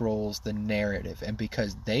controls the narrative. And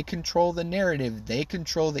because they control the narrative, they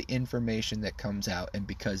control the information that comes out. And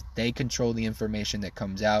because they control the information that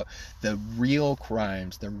comes out, the real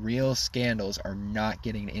crimes, the real scandals are not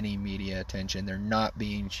getting any media attention. They're not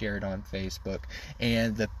being shared on Facebook.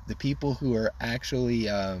 And the people who are actually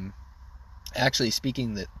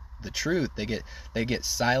speaking the truth, they get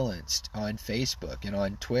silenced on Facebook and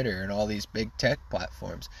on Twitter and all these big tech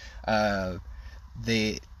platforms.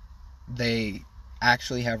 they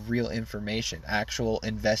actually have real information, actual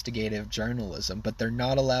investigative journalism, but they're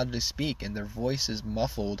not allowed to speak, and their voice is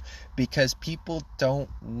muffled because people don't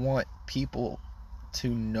want people to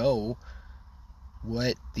know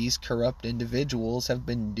what these corrupt individuals have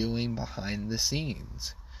been doing behind the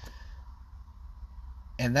scenes.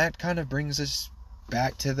 And that kind of brings us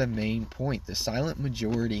back to the main point. The silent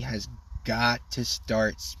majority has got to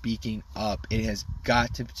start speaking up. It has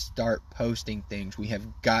got to start posting things. We have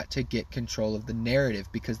got to get control of the narrative,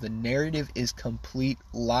 because the narrative is complete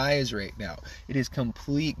lies right now. It is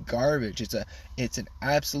complete garbage. It's an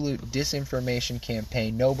absolute disinformation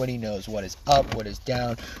campaign. Nobody knows what is up, what is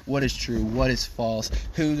down, what is true, what is false,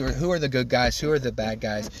 who are the good guys, who are the bad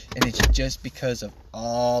guys, and it's just because of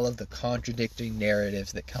all of the contradicting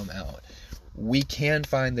narratives that come out. We can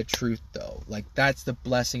find the truth, though. Like, that's the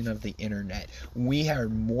blessing of the internet. We are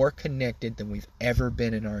more connected than we've ever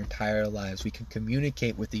been in our entire lives. We can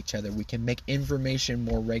communicate with each other. We can make information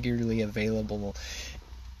more regularly available.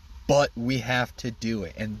 But we have to do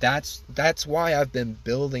it. And that's why I've been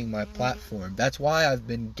building my platform. That's why I've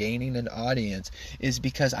been gaining an audience, is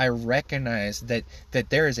because I recognize that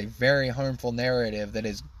there is a very harmful narrative that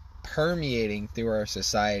is permeating through our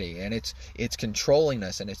society, and it's controlling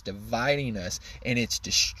us, and it's dividing us, and it's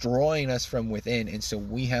destroying us from within. And so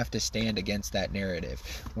we have to stand against that narrative.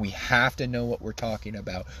 We have to know what we're talking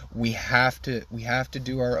about. We have to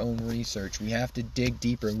do our own research. We have to dig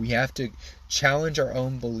deeper. We have to challenge our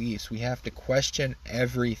own beliefs. We have to question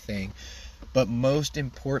everything. But most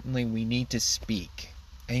importantly, we need to speak.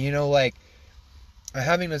 And like, I'm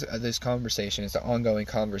having this conversation, it's an ongoing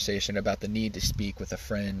conversation about the need to speak with a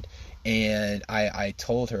friend, and I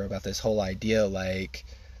told her about this whole idea, like,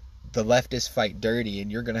 the leftists fight dirty, and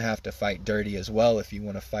you're going to have to fight dirty as well if you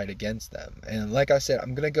want to fight against them. And like I said,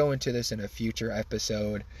 I'm going to go into this in a future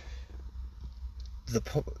episode.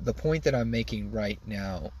 The point that I'm making right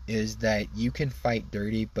now is that you can fight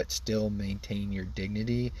dirty but still maintain your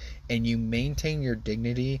dignity, and you maintain your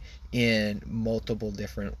dignity in multiple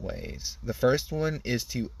different ways. The first one is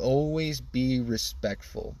to always be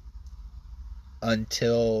respectful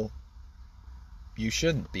until you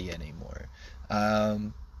shouldn't be anymore.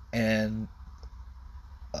 And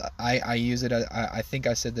I use it, I think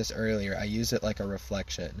I said this earlier, I use it like a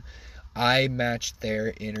reflection. I match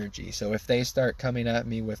their energy. So if they start coming at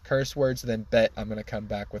me with curse words, then bet I'm going to come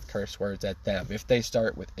back with curse words at them. If they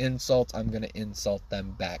start with insults, I'm going to insult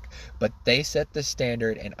them back. But they set the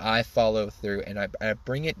standard, and I follow through, and I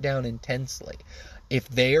bring it down intensely. If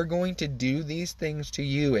they are going to do these things to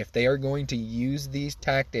you, if they are going to use these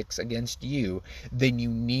tactics against you, then you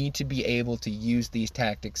need to be able to use these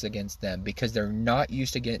tactics against them, because they're not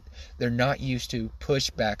used to push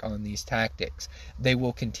back on these tactics. They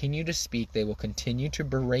will continue to speak, they will continue to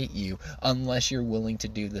berate you unless you're willing to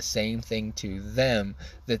do the same thing to them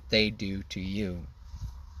that they do to you.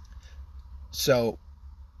 So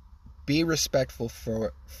be respectful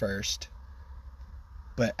first,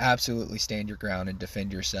 but absolutely stand your ground and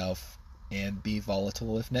defend yourself, and be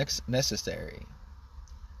volatile if necessary.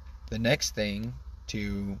 The next thing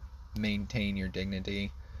to maintain your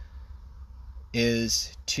dignity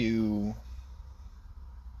is to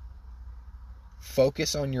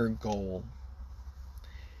focus on your goal.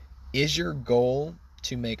 Is your goal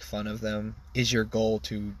to make fun of them? Is your goal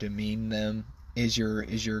to demean them? Is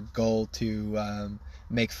your goal to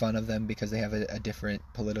make fun of them because they have a different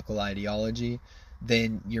political ideology?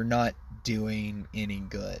 Then you're not doing any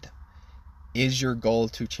good. Is your goal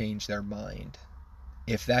to change their mind?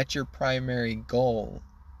 If that's your primary goal,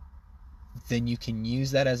 then you can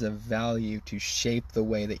use that as a value to shape the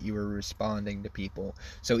way that you are responding to people.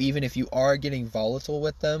 So even if you are getting volatile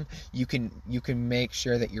with them, you can make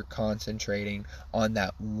sure that you're concentrating on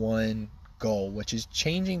that one goal, which is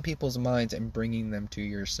changing people's minds and bringing them to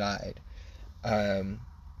your side.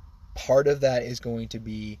 Part of that is going to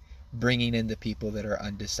be bringing in the people that are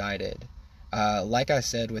undecided. Like I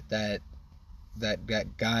said, with that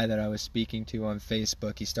guy that I was speaking to on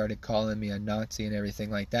Facebook, he started calling me a Nazi and everything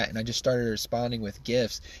like that, and I just started responding with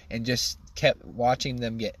GIFs and just kept watching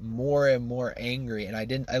them get more and more angry. And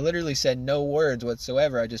I literally said no words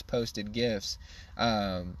whatsoever. I just posted GIFs.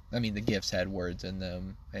 I mean, the GIFs had words in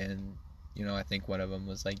them, and I think one of them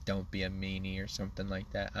was like, "Don't be a meanie" or something like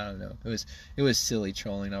that. I don't know. It was silly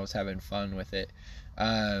trolling. I was having fun with it.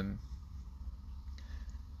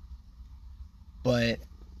 But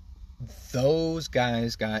those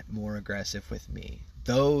guys got more aggressive with me.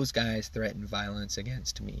 Those guys threatened violence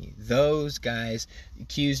against me. Those guys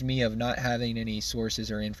accused me of not having any sources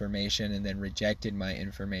or information, and then rejected my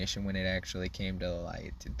information when it actually came to the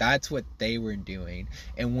light. That's what they were doing.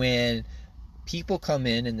 And when people come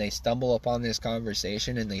in and they stumble upon this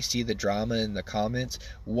conversation and they see the drama in the comments,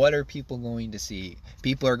 what are people going to see?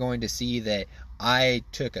 People are going to see that I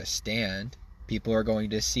took a stand. People are going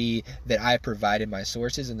to see that I provided my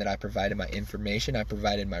sources and that I provided my information. I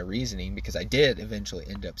provided my reasoning, because I did eventually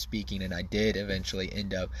end up speaking, and I did eventually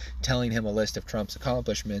end up telling him a list of Trump's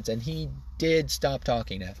accomplishments, and he did stop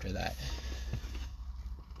talking after that.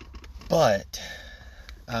 But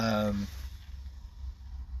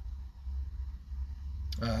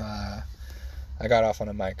I got off on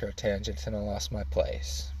a micro tangent and I lost my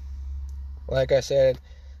place. Like I said,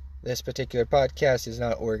 this particular podcast is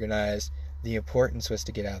not organized. The importance was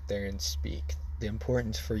to get out there and speak. The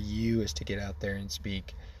importance for you is to get out there and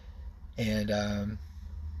speak. And I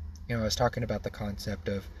was talking about the concept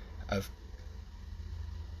of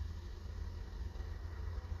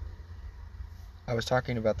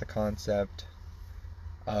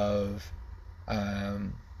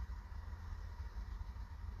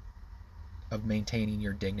maintaining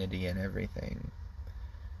your dignity and everything.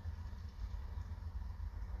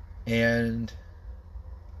 And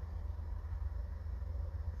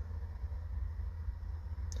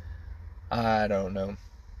I don't know.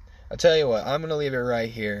 I'll tell you what, I'm going to leave it right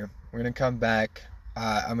here. We're going to come back.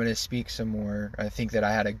 I'm going to speak some more. I think that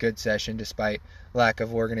I had a good session despite lack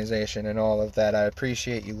of organization and all of that. I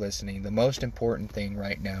appreciate you listening. The most important thing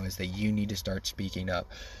right now is that you need to start speaking up.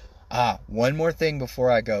 One more thing before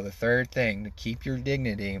I go. The third thing to keep your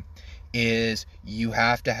dignity is you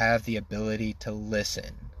have to have the ability to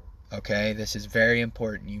listen. Okay, this is very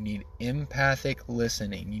important. You need empathic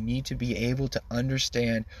listening. You need to be able to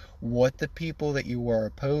understand what the people that you are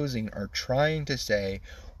opposing are trying to say,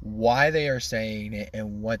 why they are saying it,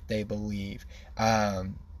 and what they believe.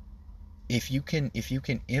 If you can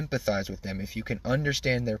empathize with them, if you can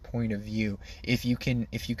understand their point of view, if you can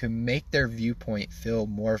make their viewpoint feel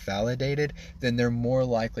more validated, then they're more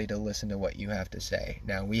likely to listen to what you have to say.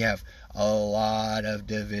 Now, we have a lot of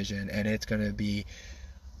division, and it's going to be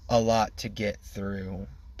a lot to get through,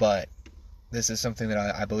 but this is something that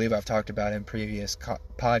I believe I've talked about in previous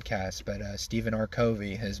podcasts. But Stephen R.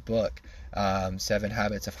 Covey, his book 7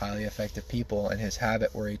 Habits of Highly Effective People, and his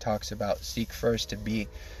habit where he talks about seek first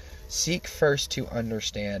to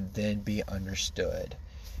understand, then be understood.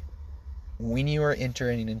 When you are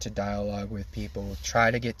entering into dialogue with people, try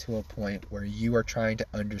to get to a point where you are trying to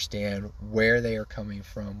understand where they are coming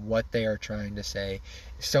from, what they are trying to say,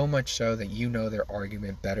 so much so that you know their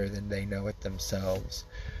argument better than they know it themselves.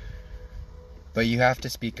 But you have to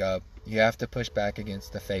speak up. You have to push back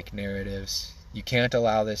against the fake narratives. You can't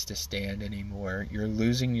allow this to stand anymore. You're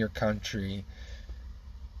losing your country.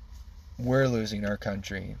 We're losing our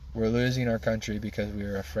country. We're losing our country because we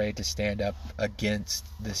are afraid to stand up against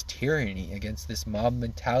this tyranny, against this mob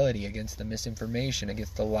mentality, against the misinformation,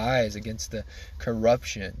 against the lies, against the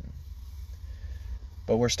corruption.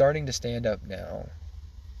 But we're starting to stand up now.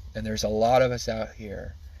 And there's a lot of us out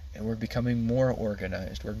here. And we're becoming more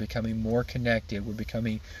organized. We're becoming more connected.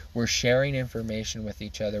 We're sharing information with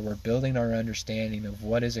each other. We're building our understanding of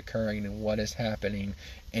what is occurring and what is happening.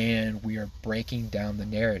 And we are breaking down the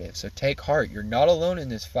narrative. So take heart. You're not alone in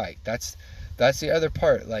this fight. That's the other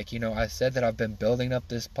part. I said that I've been building up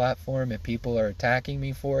this platform and people are attacking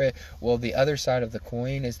me for it. Well, the other side of the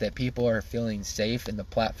coin is that people are feeling safe in the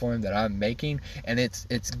platform that I'm making, and it's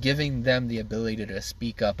giving them the ability to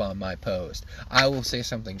speak up on my post. I will say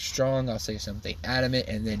something strong, I'll say something adamant,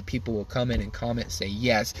 and then people will come in and comment, say,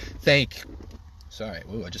 yes, thank you. Sorry,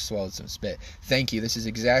 I just swallowed some spit. Thank you. This is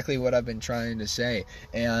exactly what I've been trying to say.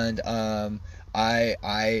 And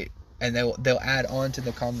and they'll add on to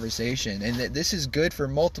the conversation. And this is good for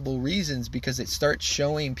multiple reasons, because it starts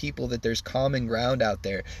showing people that there's common ground out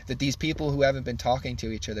there, that these people who haven't been talking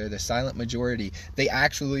to each other, the silent majority, they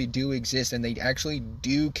actually do exist, and they actually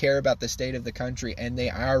do care about the state of the country, and they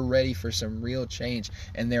are ready for some real change,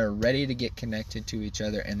 and they're ready to get connected to each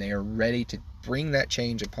other, and they are ready to bring that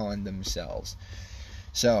change upon themselves.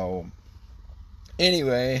 So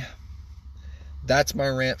anyway, that's my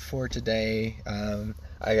rant for today.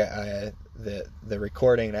 The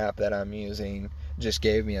recording app that I'm using just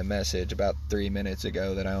gave me a message about 3 minutes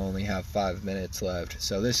ago that I only have 5 minutes left.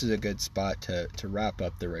 So this is a good spot to wrap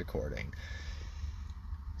up the recording.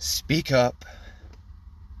 Speak up.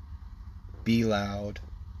 Be loud.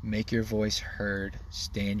 Make your voice heard.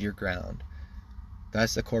 Stand your ground.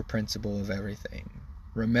 That's the core principle of everything.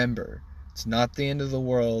 Remember, it's not the end of the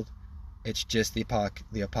world. It's just the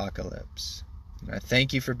apocalypse. I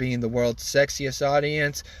thank you for being the world's sexiest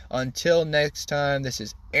audience. Until next time, this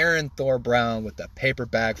is Aaron Thor Brown with the Paper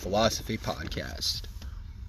Bag Philosophy Podcast.